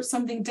insert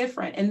something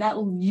different. And that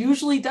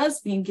usually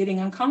does mean getting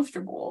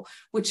uncomfortable,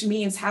 which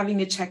means having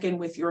to check in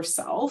with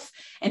yourself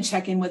and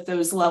check in with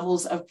those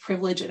levels of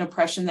privilege and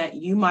oppression that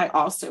you might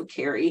also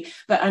carry.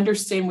 But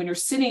understand when you're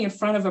sitting in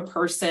front of a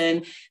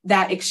person,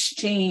 that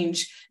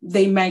exchange,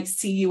 they might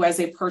see you as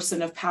a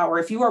person of power.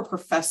 If you are a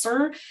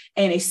professor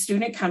and a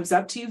student comes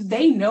up to you,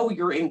 they know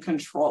you're in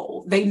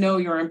control. They know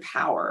you're in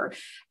power.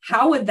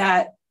 How would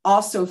that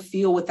also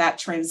feel with that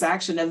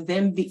transaction of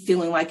them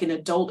feeling like an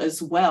adult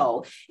as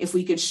well, if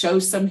we could show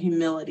some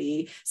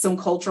humility, some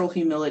cultural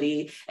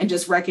humility, and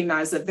just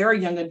recognize that they're a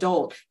young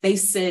adult. They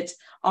sit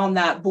on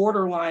that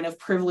borderline of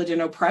privilege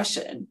and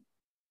oppression.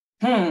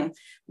 The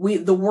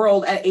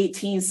world at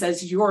 18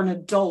 says you're an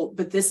adult,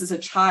 but this is a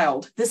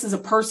child. This is a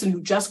person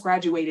who just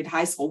graduated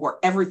high school where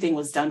everything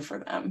was done for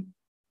them.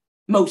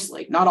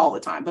 Mostly, not all the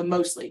time, but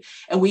mostly.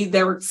 And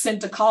they were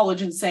sent to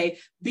college and say,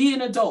 be an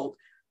adult,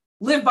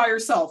 live by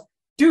yourself,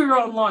 do your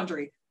own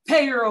laundry,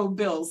 pay your own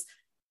bills,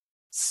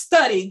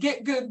 study,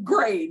 get good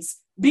grades,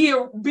 be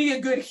a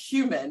good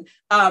human,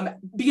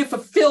 be a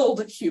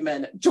fulfilled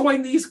human,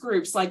 join these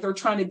groups. Like they're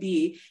trying to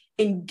be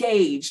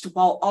engaged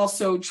while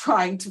also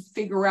trying to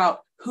figure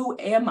out, who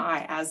am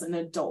I as an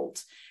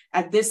adult?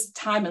 At this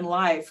time in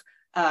life,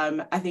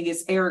 I think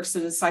it's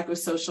Erickson's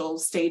psychosocial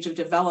stage of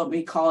development.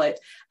 We call it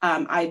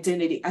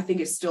identity. I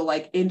think it's still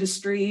like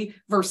industry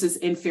versus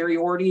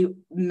inferiority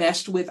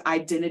meshed with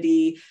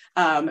identity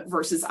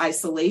versus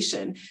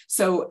isolation.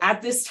 So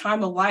at this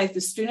time of life,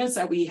 the students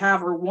that we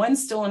have are one,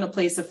 still in a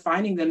place of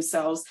finding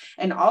themselves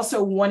and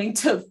also wanting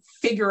to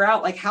figure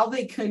out like how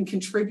they can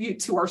contribute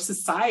to our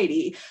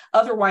society.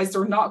 Otherwise,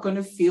 they're not going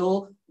to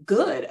feel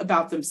good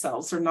about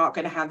themselves. They're not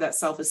going to have that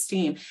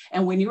self-esteem.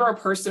 And when you're a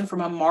person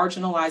from a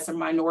marginalized or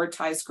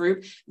minoritized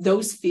group,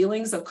 those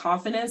feelings of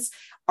confidence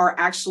are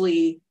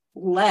actually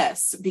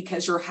less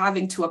because you're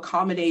having to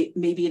accommodate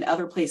maybe in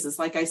other places,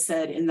 like I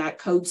said, in that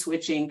code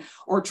switching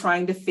or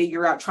trying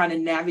to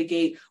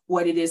navigate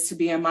what it is to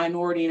be a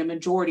minority and a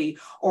majority.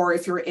 Or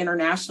if you're an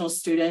international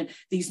student,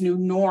 these new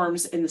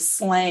norms and the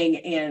slang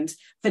and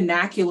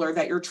vernacular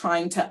that you're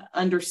trying to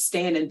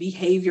understand and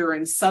behavior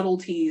and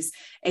subtleties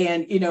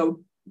and,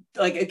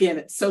 like,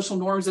 again, social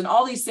norms and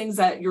all these things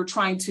that you're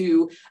trying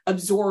to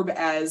absorb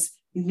as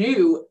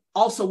new,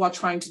 also while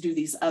trying to do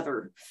these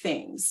other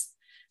things.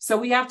 So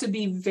we have to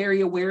be very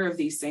aware of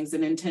these things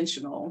and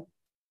intentional.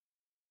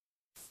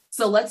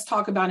 So let's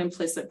talk about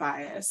implicit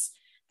bias.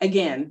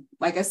 Again,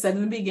 like I said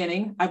in the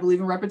beginning, I believe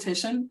in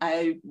repetition.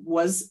 I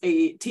was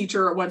a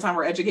teacher at one time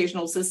or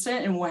educational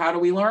assistant. And how do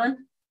we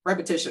learn?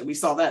 Repetition. We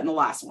saw that in the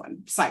last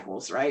one,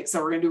 cycles, right? So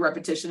we're going to do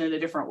repetition in a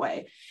different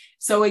way.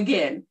 So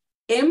again,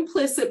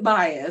 implicit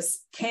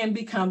bias can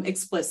become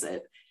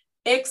explicit.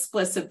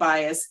 Explicit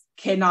bias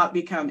cannot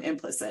become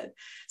implicit.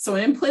 So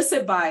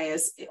implicit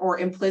bias or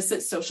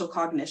implicit social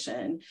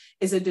cognition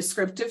is a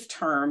descriptive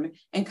term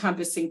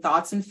encompassing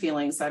thoughts and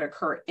feelings that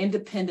occur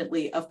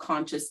independently of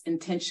conscious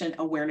intention,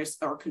 awareness,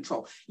 or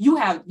control. You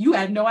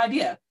had no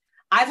idea.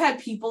 I've had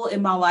people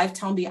in my life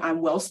tell me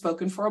I'm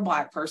well-spoken for a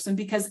Black person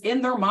because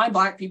in their mind,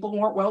 Black people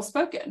weren't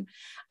well-spoken.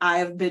 I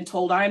have been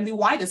told I am the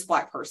whitest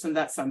Black person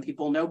that some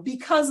people know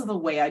because of the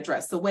way I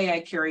dress, the way I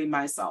carry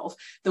myself,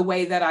 the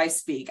way that I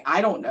speak.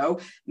 I don't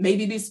know.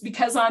 Maybe it's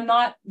because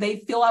they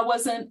feel I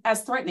wasn't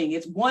as threatening.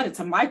 It's one,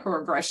 it's a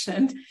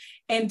microaggression.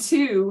 And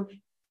two,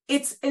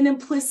 it's an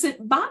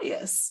implicit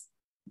bias.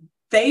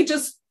 They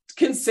just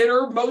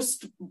consider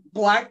most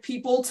Black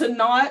people to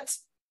not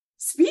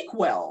speak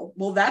well.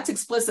 Well, that's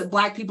explicit.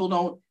 Black people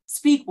don't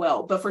speak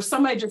well. But for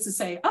somebody just to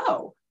say,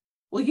 oh,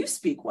 well, you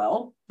speak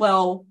well.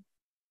 Well,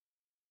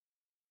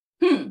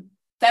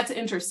 that's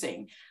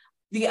interesting.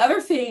 The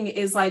other thing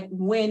is like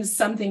when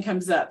something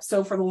comes up.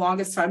 So for the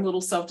longest time,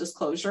 little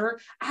self-disclosure,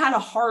 I had a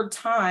hard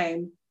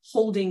time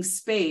holding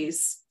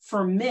space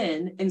for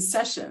men in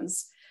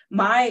sessions.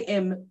 My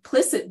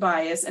implicit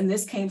bias, and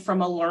this came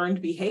from a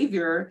learned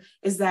behavior,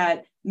 is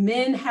that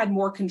men had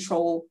more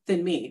control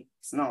than me.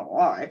 It's not a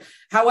lie.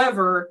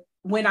 However,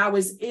 when I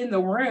was in the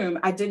room,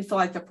 I didn't feel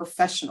like the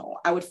professional.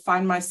 I would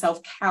find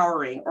myself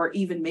cowering or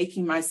even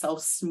making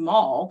myself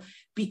small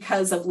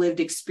because of lived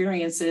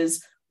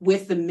experiences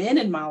with the men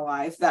in my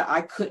life that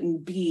I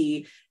couldn't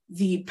be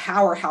the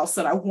powerhouse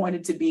that I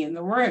wanted to be in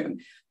the room.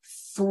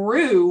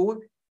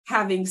 Through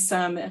having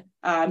some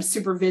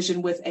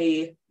supervision with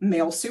a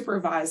male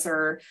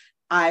supervisor,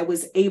 I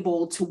was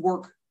able to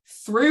work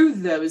through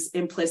those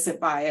implicit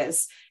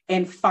bias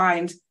and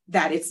find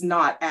that it's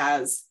not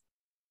as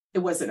it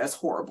wasn't as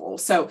horrible.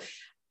 So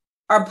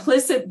our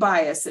implicit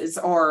biases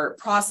are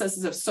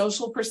processes of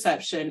social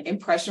perception,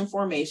 impression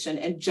formation,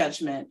 and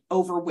judgment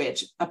over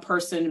which a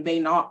person may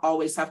not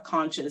always have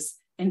conscious,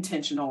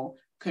 intentional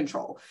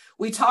control.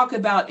 We talk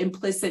about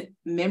implicit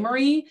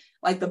memory,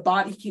 like the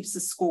body keeps a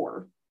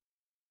score,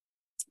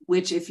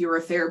 which if you're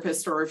a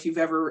therapist or if you've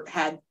ever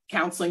had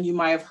counseling, you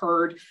might have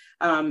heard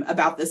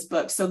about this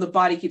book. So the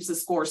body keeps a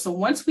score. So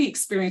once we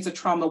experience a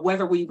trauma,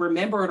 whether we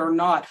remember it or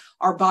not,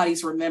 our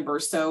bodies remember.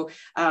 So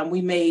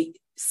we may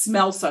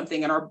smell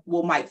something and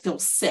might feel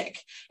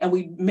sick, and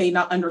we may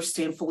not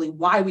understand fully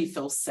why we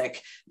feel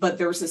sick, but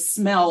there's a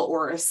smell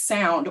or a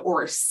sound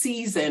or a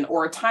season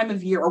or a time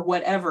of year or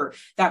whatever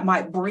that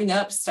might bring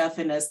up stuff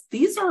in us.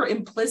 These are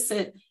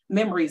implicit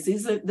memories.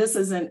 This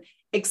isn't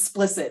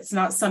explicit. It's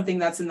not something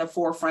that's in the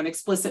forefront.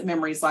 Explicit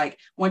memories, like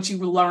once you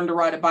learn to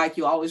ride a bike,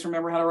 you always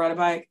remember how to ride a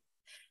bike.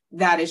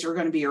 That is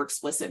going to be your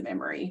explicit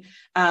memory.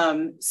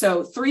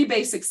 So 3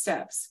 basic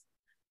steps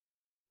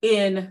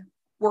in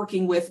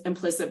working with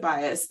implicit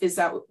bias is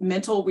that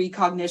mental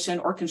recognition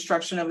or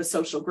construction of a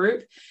social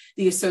group,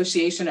 the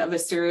association of a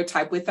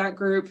stereotype with that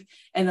group,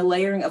 and the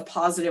layering of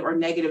positive or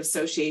negative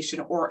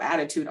association or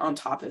attitude on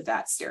top of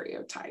that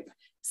stereotype.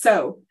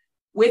 So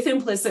with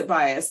implicit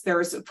bias,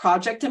 there's a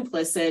Project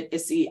Implicit.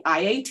 It's the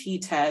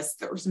IAT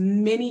test. There's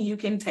many you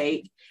can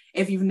take.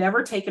 If you've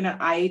never taken an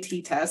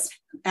IAT test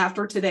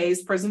after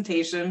today's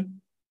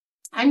presentation,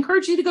 I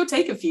encourage you to go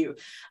take a few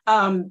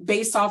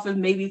based off of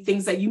maybe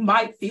things that you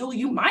might feel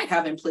you might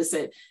have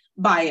implicit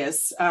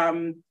bias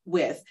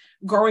with.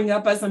 Growing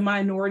up as a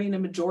minority and a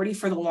majority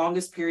for the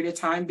longest period of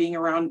time, being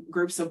around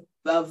groups of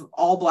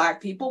all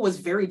Black people was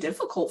very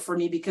difficult for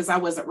me because I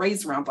wasn't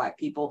raised around Black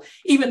people.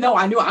 Even though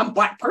I knew I'm a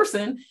Black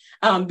person,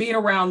 being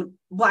around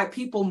Black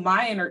people,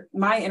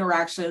 my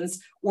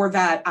interactions were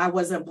that I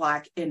wasn't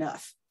Black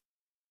enough.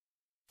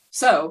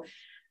 So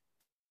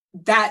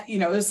that,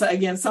 is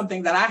again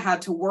something that I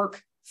had to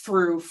work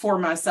through for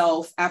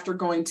myself after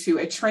going to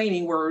a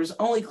training where it was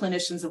only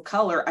clinicians of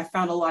color. I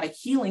found a lot of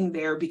healing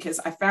there because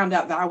I found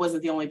out that I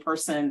wasn't the only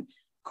person,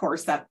 of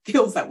course, that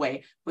feels that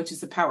way, which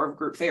is the power of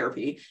group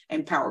therapy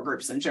and power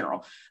groups in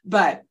general.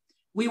 But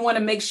we want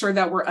to make sure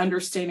that we're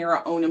understanding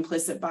our own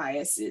implicit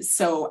biases.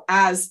 So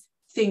as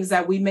things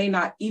that we may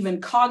not even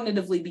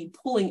cognitively be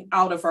pulling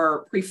out of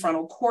our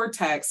prefrontal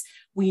cortex,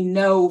 we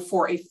know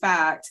for a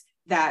fact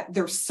that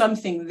there's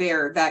something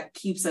there that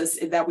keeps us,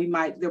 that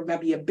there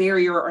might be a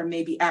barrier or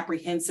maybe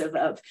apprehensive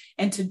of,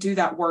 and to do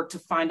that work to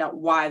find out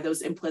why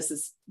those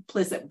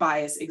implicit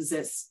bias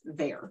exists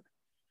there.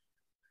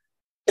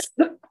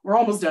 We're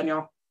almost done,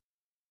 y'all.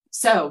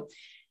 So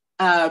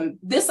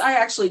this I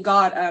actually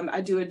got,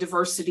 I do a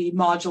diversity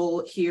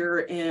module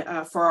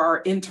here for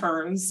our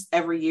interns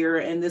every year,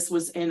 and this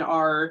was in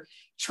our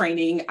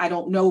training. I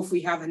don't know if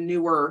we have a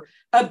newer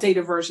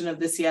updated version of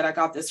this yet. I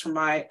got this from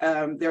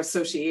their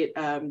associate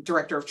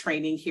director of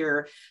training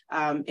here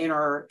in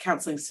our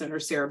counseling center,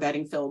 Sarah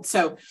Bedingfield.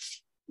 So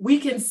we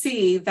can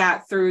see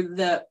that through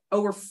the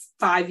over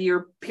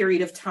 5-year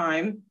period of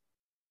time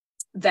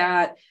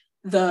that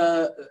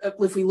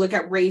if we look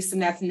at race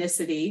and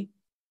ethnicity,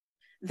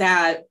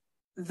 that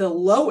the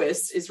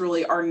lowest is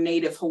really our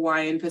Native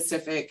Hawaiian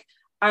Pacific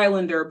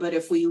Islander. But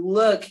if we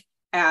look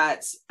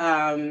at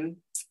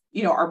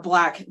our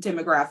Black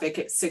demographic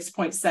at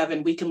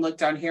 6.7, we can look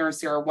down here and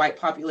see our white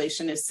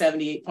population is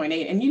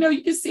 78.8. And,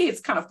 you can see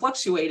it's kind of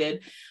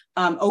fluctuated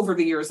over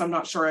the years. I'm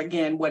not sure,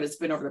 again, what it's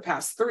been over the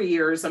past 3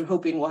 years. I'm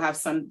hoping we'll have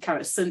some kind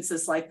of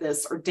census like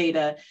this or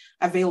data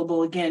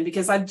available again,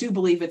 because I do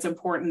believe it's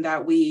important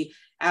that we,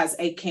 as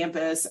a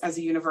campus, as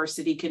a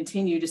university,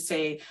 continue to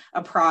stay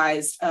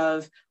apprised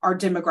of our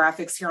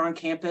demographics here on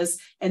campus.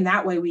 And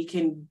that way we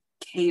can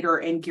cater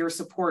and gear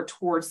support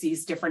towards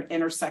these different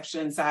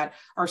intersections that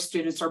our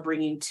students are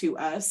bringing to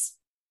us.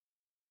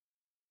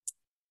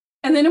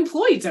 And then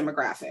employee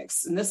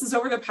demographics. And this is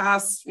over the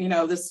past,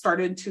 this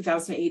started in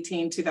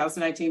 2018,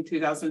 2019,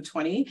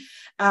 2020.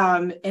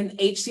 And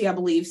HC, I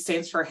believe,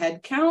 stands for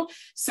head count.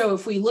 So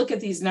if we look at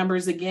these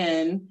numbers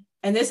again,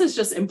 and this is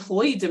just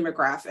employee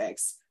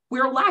demographics,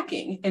 we're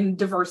lacking in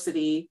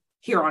diversity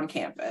here on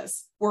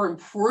campus. We're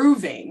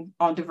improving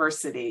on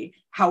diversity.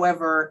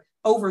 However,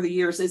 over the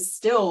years, it's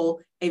still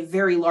a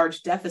very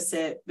large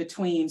deficit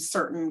between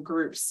certain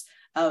groups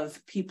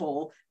of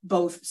people,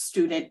 both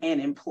student and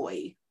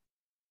employee.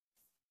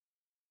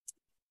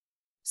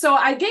 So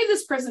I gave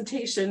this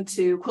presentation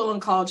to Quillen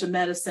College of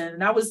Medicine,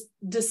 and I was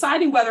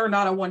deciding whether or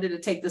not I wanted to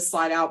take this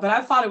slide out, but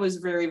I thought it was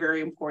very,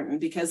 very important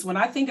because when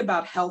I think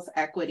about health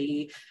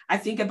equity, I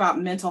think about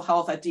mental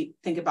health, I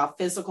think about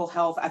physical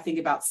health, I think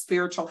about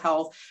spiritual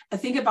health, I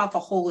think about the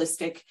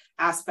holistic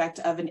aspect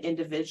of an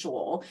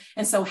individual.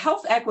 And so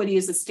health equity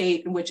is a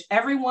state in which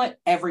everyone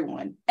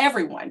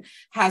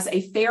has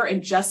a fair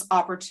and just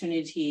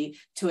opportunity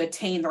to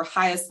attain their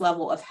highest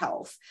level of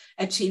health.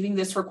 Achieving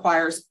this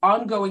requires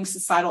ongoing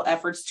societal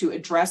efforts works to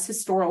address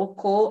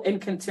historical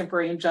and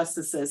contemporary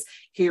injustices.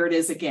 Here it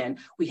is again.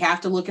 We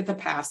have to look at the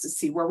past to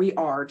see where we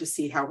are, to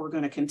see how we're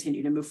going to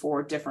continue to move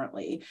forward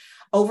differently.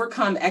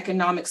 Overcome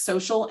economic,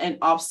 social, and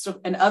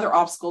other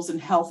obstacles in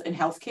health and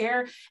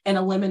healthcare, and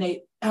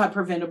eliminate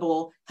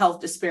preventable health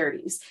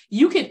disparities.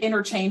 You can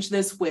interchange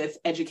this with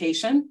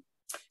education.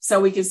 So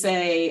we could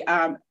say,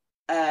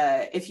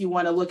 if you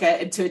want to look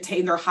at it, to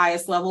attain their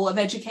highest level of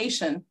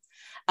education,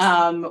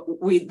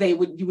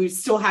 we would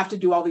still have to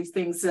do all these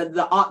things, and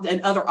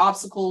other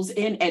obstacles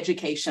in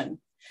education,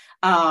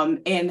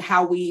 and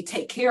how we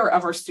take care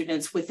of our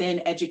students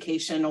within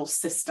educational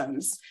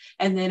systems.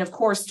 And then, of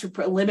course, to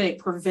eliminate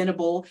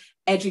preventable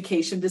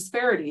education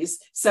disparities.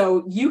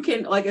 So you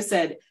can, like I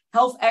said,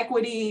 health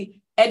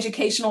equity,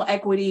 educational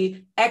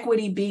equity,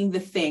 equity being the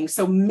thing.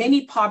 So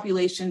many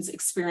populations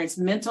experience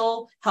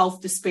mental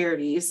health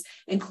disparities,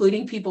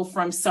 including people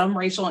from some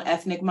racial and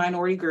ethnic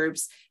minority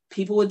groups,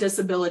 people with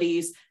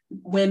disabilities,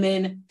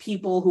 women,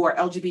 people who are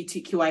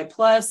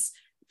LGBTQI+,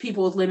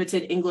 people with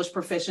limited English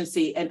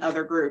proficiency, and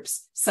other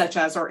groups, such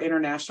as our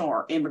international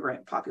or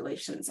immigrant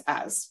populations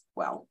as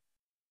well.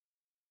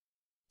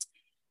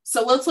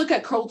 So let's look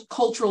at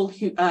cultural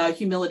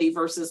humility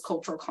versus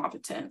cultural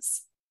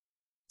competence.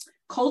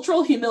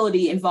 Cultural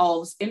humility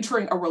involves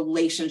entering a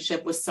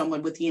relationship with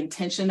someone with the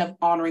intention of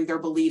honoring their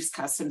beliefs,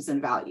 customs,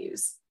 and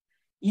values.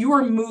 You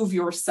remove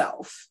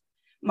yourself.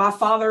 My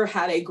father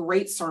had a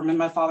great sermon.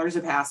 My father's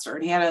a pastor,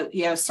 and he had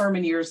a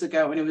sermon years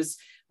ago, and it was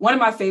one of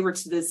my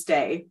favorites to this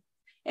day.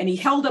 And he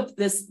held up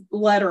this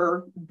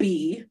letter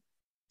B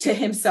to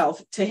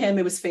himself. To him,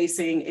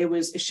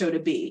 it showed a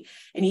B.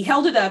 And he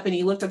held it up and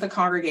he looked at the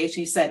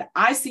congregation. He said,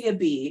 "I see a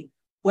B.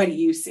 What do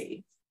you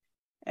see?"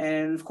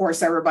 And of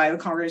course, everybody in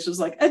the congregation was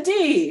like, "A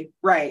D."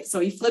 Right. So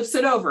he flips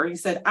it over. He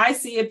said, "I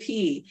see a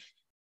P.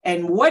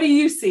 And what do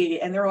you see?"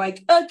 And they're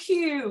like, "A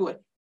Q."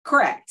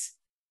 Correct.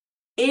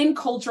 In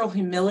cultural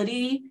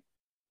humility,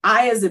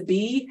 I, as a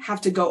B,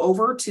 have to go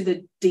over to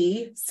the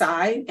D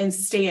side and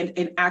stand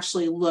and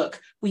actually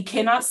look. We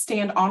cannot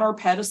stand on our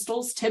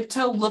pedestals,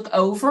 tiptoe, look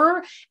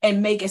over,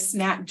 and make a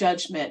snap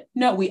judgment.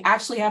 No, we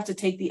actually have to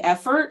take the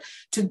effort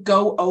to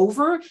go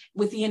over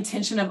with the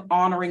intention of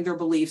honoring their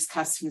beliefs,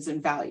 customs,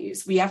 and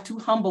values. We have to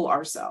humble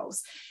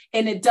ourselves.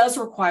 And it does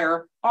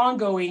require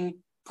ongoing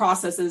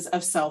processes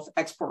of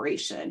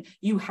self-exploration.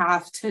 You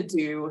have to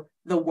do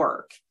the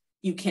work.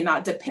 You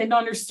cannot depend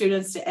on your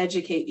students to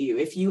educate you.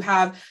 If you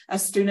have a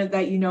student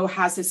that you know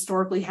has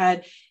historically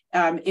had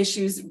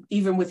issues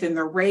even within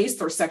their race,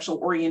 their sexual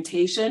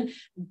orientation,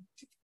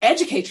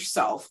 educate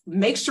yourself.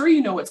 Make sure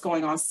you know what's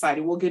going on in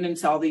society. We'll get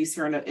into all these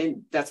here,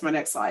 and that's my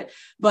next slide.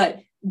 But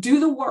do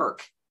the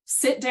work.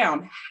 Sit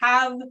down.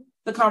 Have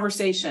the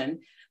conversation.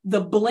 The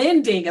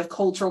blending of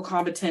cultural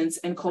competence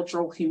and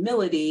cultural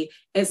humility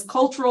is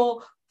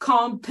cultural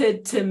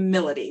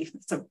compatibility.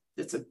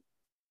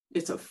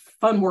 It's a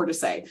fun word to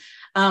say.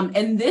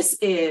 And this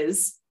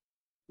is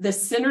the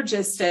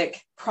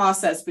synergistic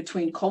process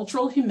between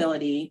cultural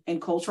humility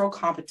and cultural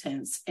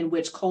competence, in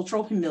which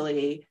cultural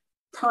humility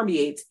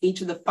permeates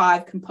each of the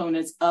 5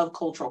 components of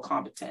cultural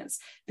competence,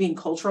 being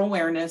cultural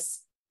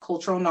awareness,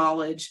 cultural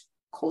knowledge,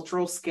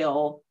 cultural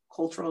skill,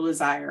 cultural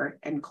desire,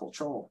 and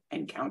cultural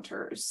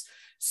encounters.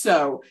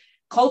 So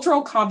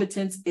cultural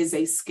competence is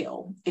a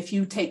skill. If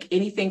you take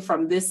anything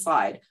from this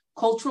slide,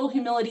 cultural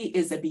humility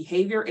is a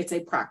behavior, it's a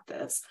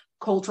practice.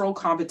 Cultural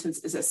competence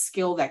is a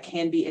skill that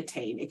can be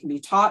attained. It can be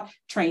taught,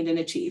 trained, and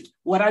achieved.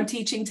 What I'm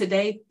teaching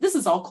today, this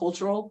is all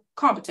cultural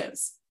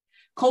competence.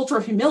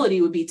 Cultural humility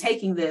would be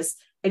taking this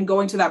and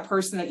going to that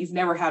person that you've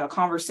never had a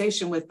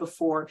conversation with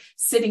before,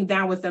 sitting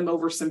down with them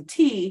over some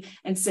tea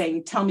and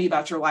saying, "Tell me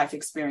about your life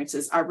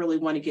experiences. I really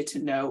want to get to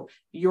know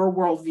your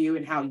worldview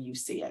and how you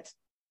see it."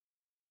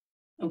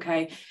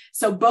 Okay,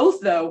 so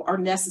both, though, are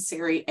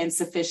necessary and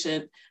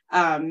sufficient,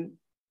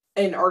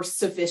 and are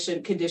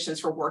sufficient conditions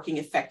for working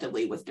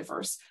effectively with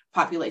diverse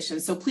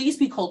populations. So please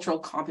be cultural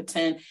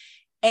competent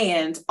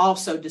and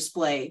also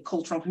display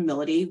cultural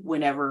humility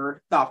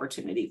whenever the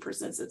opportunity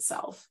presents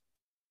itself.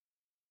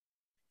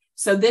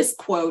 So this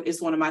quote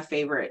is one of my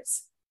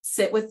favorites.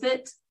 Sit with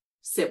it,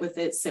 sit with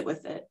it, sit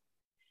with it.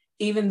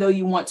 Even though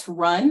you want to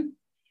run,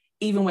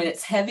 even when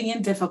it's heavy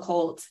and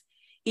difficult,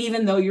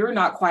 even though you're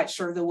not quite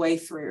sure the way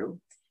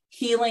through,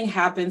 healing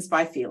happens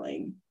by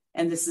feeling.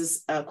 And this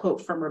is a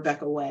quote from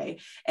Rebecca Way.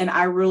 And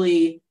that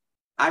really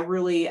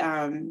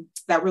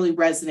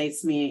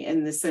resonates me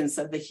in the sense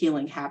of the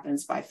healing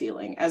happens by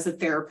feeling. As a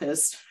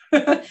therapist,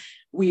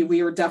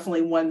 we are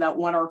definitely one that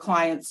want our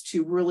clients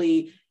to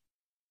really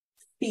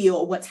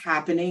feel what's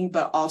happening,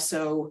 but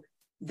also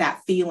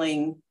that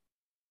feeling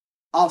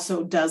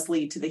also does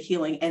lead to the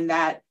healing. And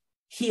that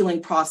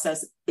healing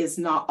process is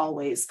not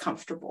always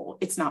comfortable.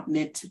 It's not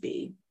meant to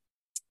be.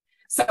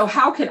 So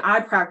how can I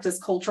practice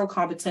cultural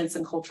competence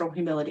and cultural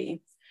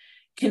humility?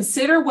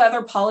 Consider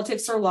whether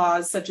politics or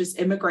laws, such as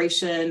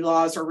immigration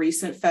laws or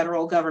recent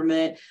federal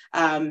government,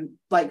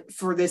 like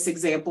for this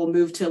example,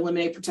 move to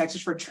eliminate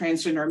protections for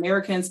transgender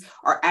Americans,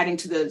 are adding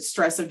to the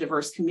stress of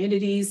diverse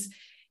communities.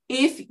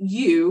 If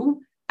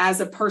you, as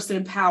a person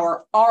in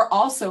power are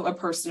also a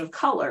person of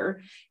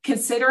color,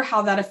 consider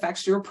how that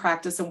affects your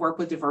practice and work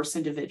with diverse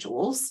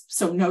individuals.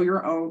 So know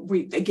your own.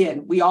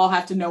 We all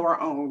have to know our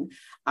own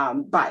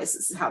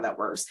biases and how that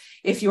works.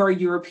 If you are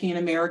European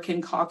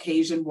American,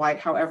 Caucasian,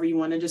 white, however you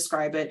want to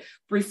describe it,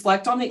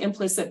 reflect on the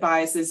implicit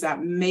biases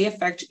that may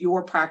affect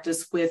your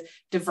practice with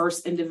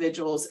diverse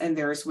individuals and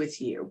theirs with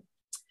you.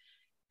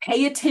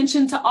 Pay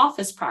attention to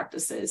office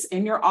practices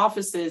in your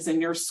offices,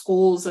 in your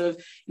schools of,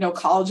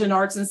 college and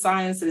arts and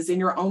sciences, in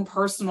your own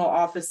personal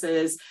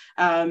offices.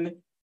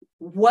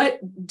 What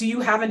do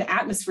you have an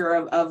atmosphere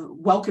of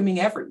welcoming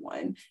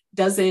everyone?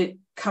 Does it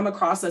come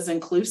across as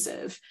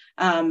inclusive?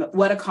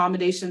 What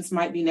accommodations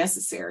might be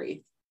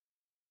necessary?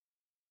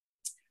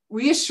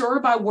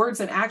 Reassure by words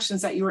and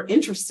actions that you are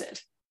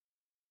interested.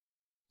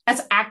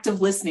 That's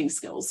active listening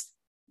skills.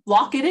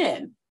 Lock it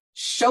in.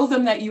 Show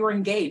them that you are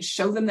engaged.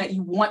 Show them that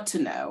you want to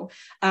know.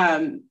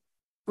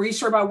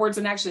 Reassure by words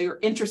and action that you're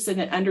interested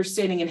in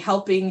understanding and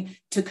helping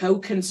to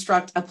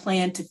co-construct a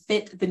plan to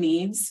fit the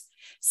needs.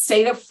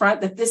 State up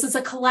front that this is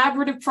a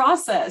collaborative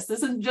process.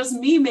 This isn't just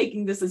me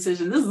making this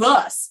decision. This is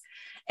us.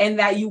 And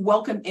that you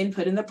welcome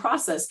input in the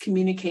process,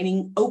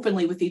 communicating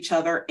openly with each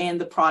other and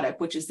the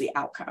product, which is the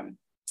outcome.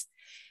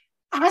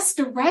 Ask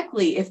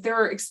directly if there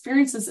are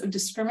experiences of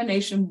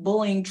discrimination,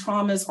 bullying,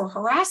 traumas, or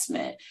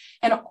harassment,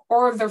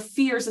 or their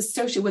fears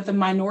associated with a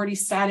minority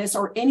status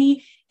or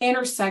any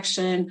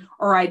intersection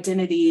or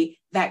identity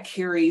that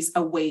carries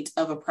a weight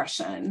of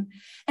oppression.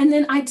 And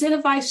then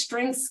identify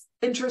strengths,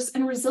 interests,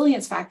 and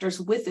resilience factors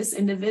with this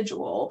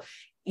individual.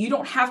 You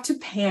don't have to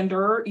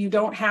pander. You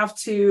don't have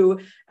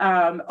to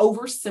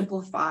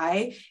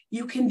oversimplify.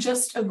 You can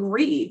just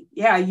agree.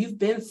 Yeah, you've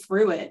been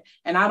through it,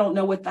 and I don't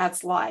know what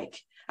that's like.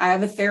 I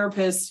have a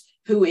therapist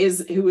who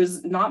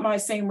is not my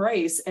same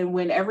race. And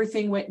when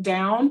everything went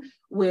down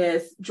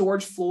with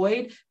George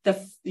Floyd,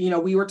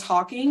 we were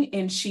talking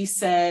and she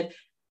said,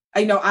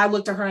 I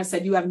looked at her and I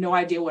said, you have no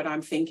idea what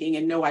I'm thinking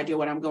and no idea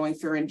what I'm going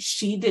through. And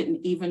she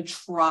didn't even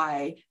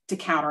try to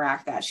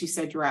counteract that. She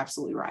said, you're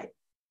absolutely right.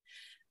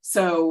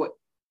 So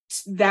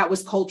that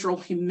was cultural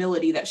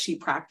humility that she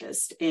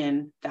practiced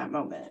in that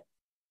moment.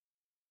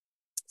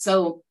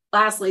 So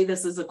lastly,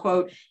 this is a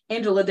quote.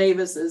 Angela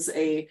Davis is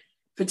a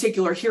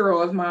particular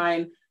hero of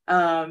mine.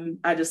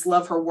 I just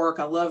love her work.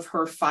 I love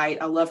her fight.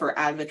 I love her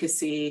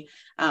advocacy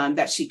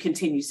that she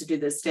continues to do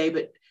this day.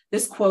 But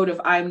this quote of,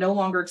 I'm no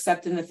longer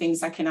accepting the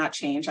things I cannot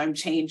change. I'm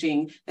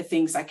changing the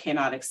things I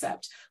cannot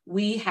accept.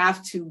 We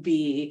have to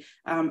be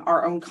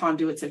our own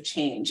conduits of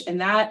change. And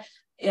that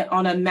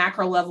on a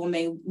macro level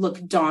may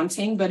look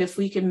daunting, but if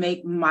we can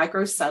make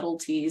micro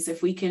subtleties,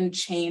 if we can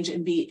change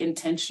and be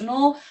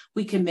intentional,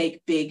 we can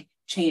make big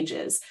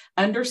changes.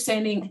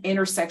 Understanding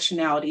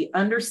intersectionality,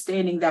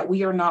 understanding that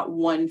we are not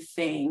one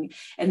thing,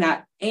 and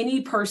that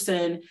any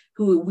person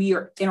who we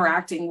are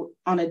interacting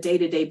on a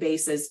day-to-day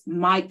basis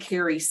might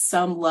carry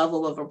some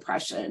level of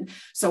oppression.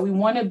 So we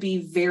want to be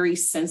very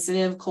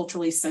sensitive,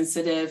 culturally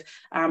sensitive,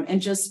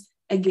 and just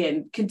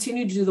again,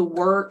 continue to do the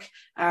work.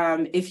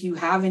 If you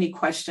have any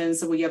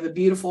questions, so we have a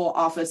beautiful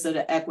office of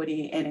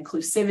equity and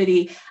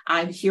inclusivity.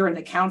 I'm here in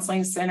the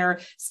counseling center.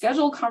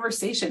 Schedule a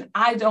conversation.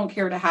 I don't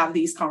care to have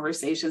these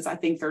conversations. I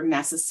think they're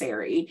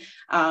necessary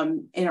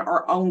in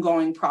our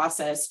ongoing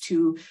process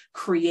to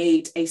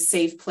create a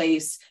safe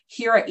place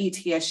here at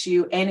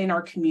ETSU and in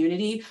our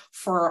community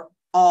for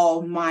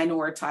all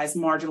minoritized,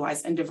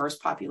 marginalized, and diverse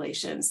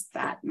populations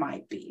that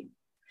might be.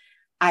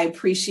 I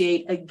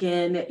appreciate,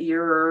 again,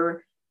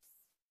 your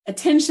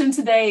attention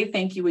today.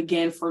 Thank you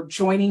again for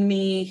joining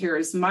me. Here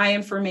is my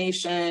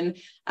information.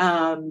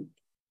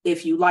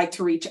 If you'd like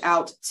to reach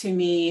out to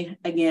me,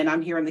 again,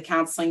 I'm here in the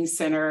counseling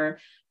center.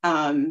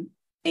 Again,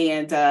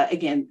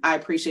 I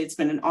appreciate it's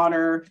been an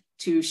honor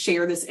to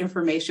share this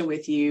information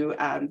with you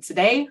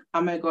today.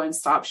 I'm going to go ahead and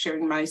stop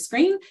sharing my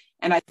screen.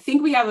 And I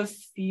think we have a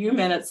few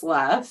minutes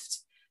left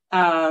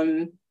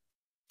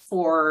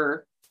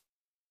for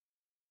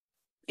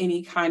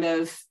any kind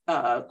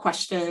of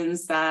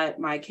questions that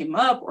might come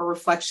up or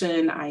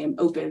reflection. I am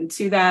open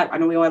to that. I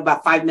know we only have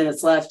about 5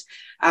 minutes left,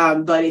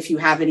 but if you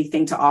have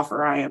anything to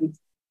offer,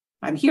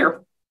 I'm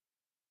here.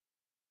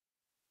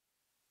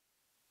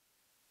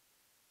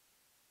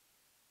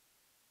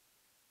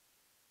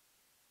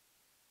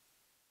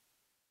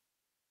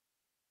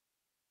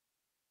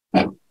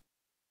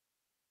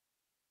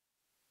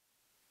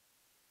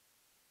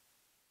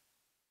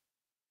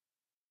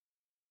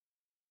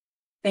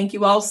 Thank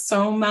you all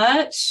so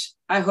much.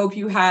 I hope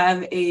you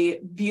have a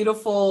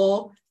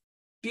beautiful,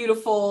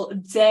 beautiful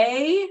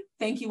day.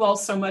 Thank you all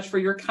so much for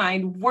your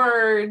kind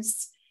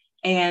words.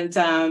 And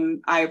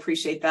I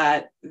appreciate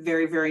that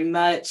very, very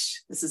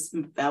much. This is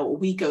about a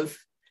week of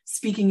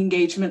speaking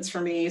engagements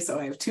for me, so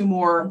I have 2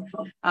 more.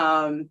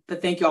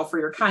 But thank you all for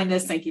your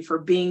kindness. Thank you for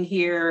being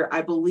here.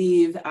 I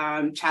believe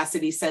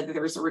Chastity said that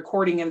there's a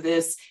recording of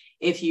this.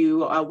 If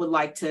you would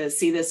like to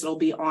see this, it'll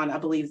be on, I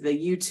believe, the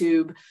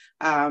YouTube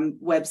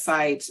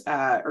website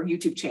or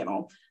YouTube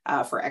channel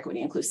for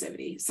Equity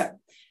Inclusivity. So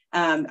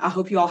I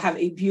hope you all have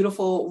a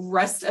beautiful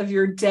rest of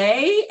your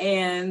day,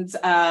 and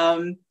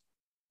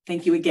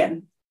Thank you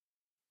again.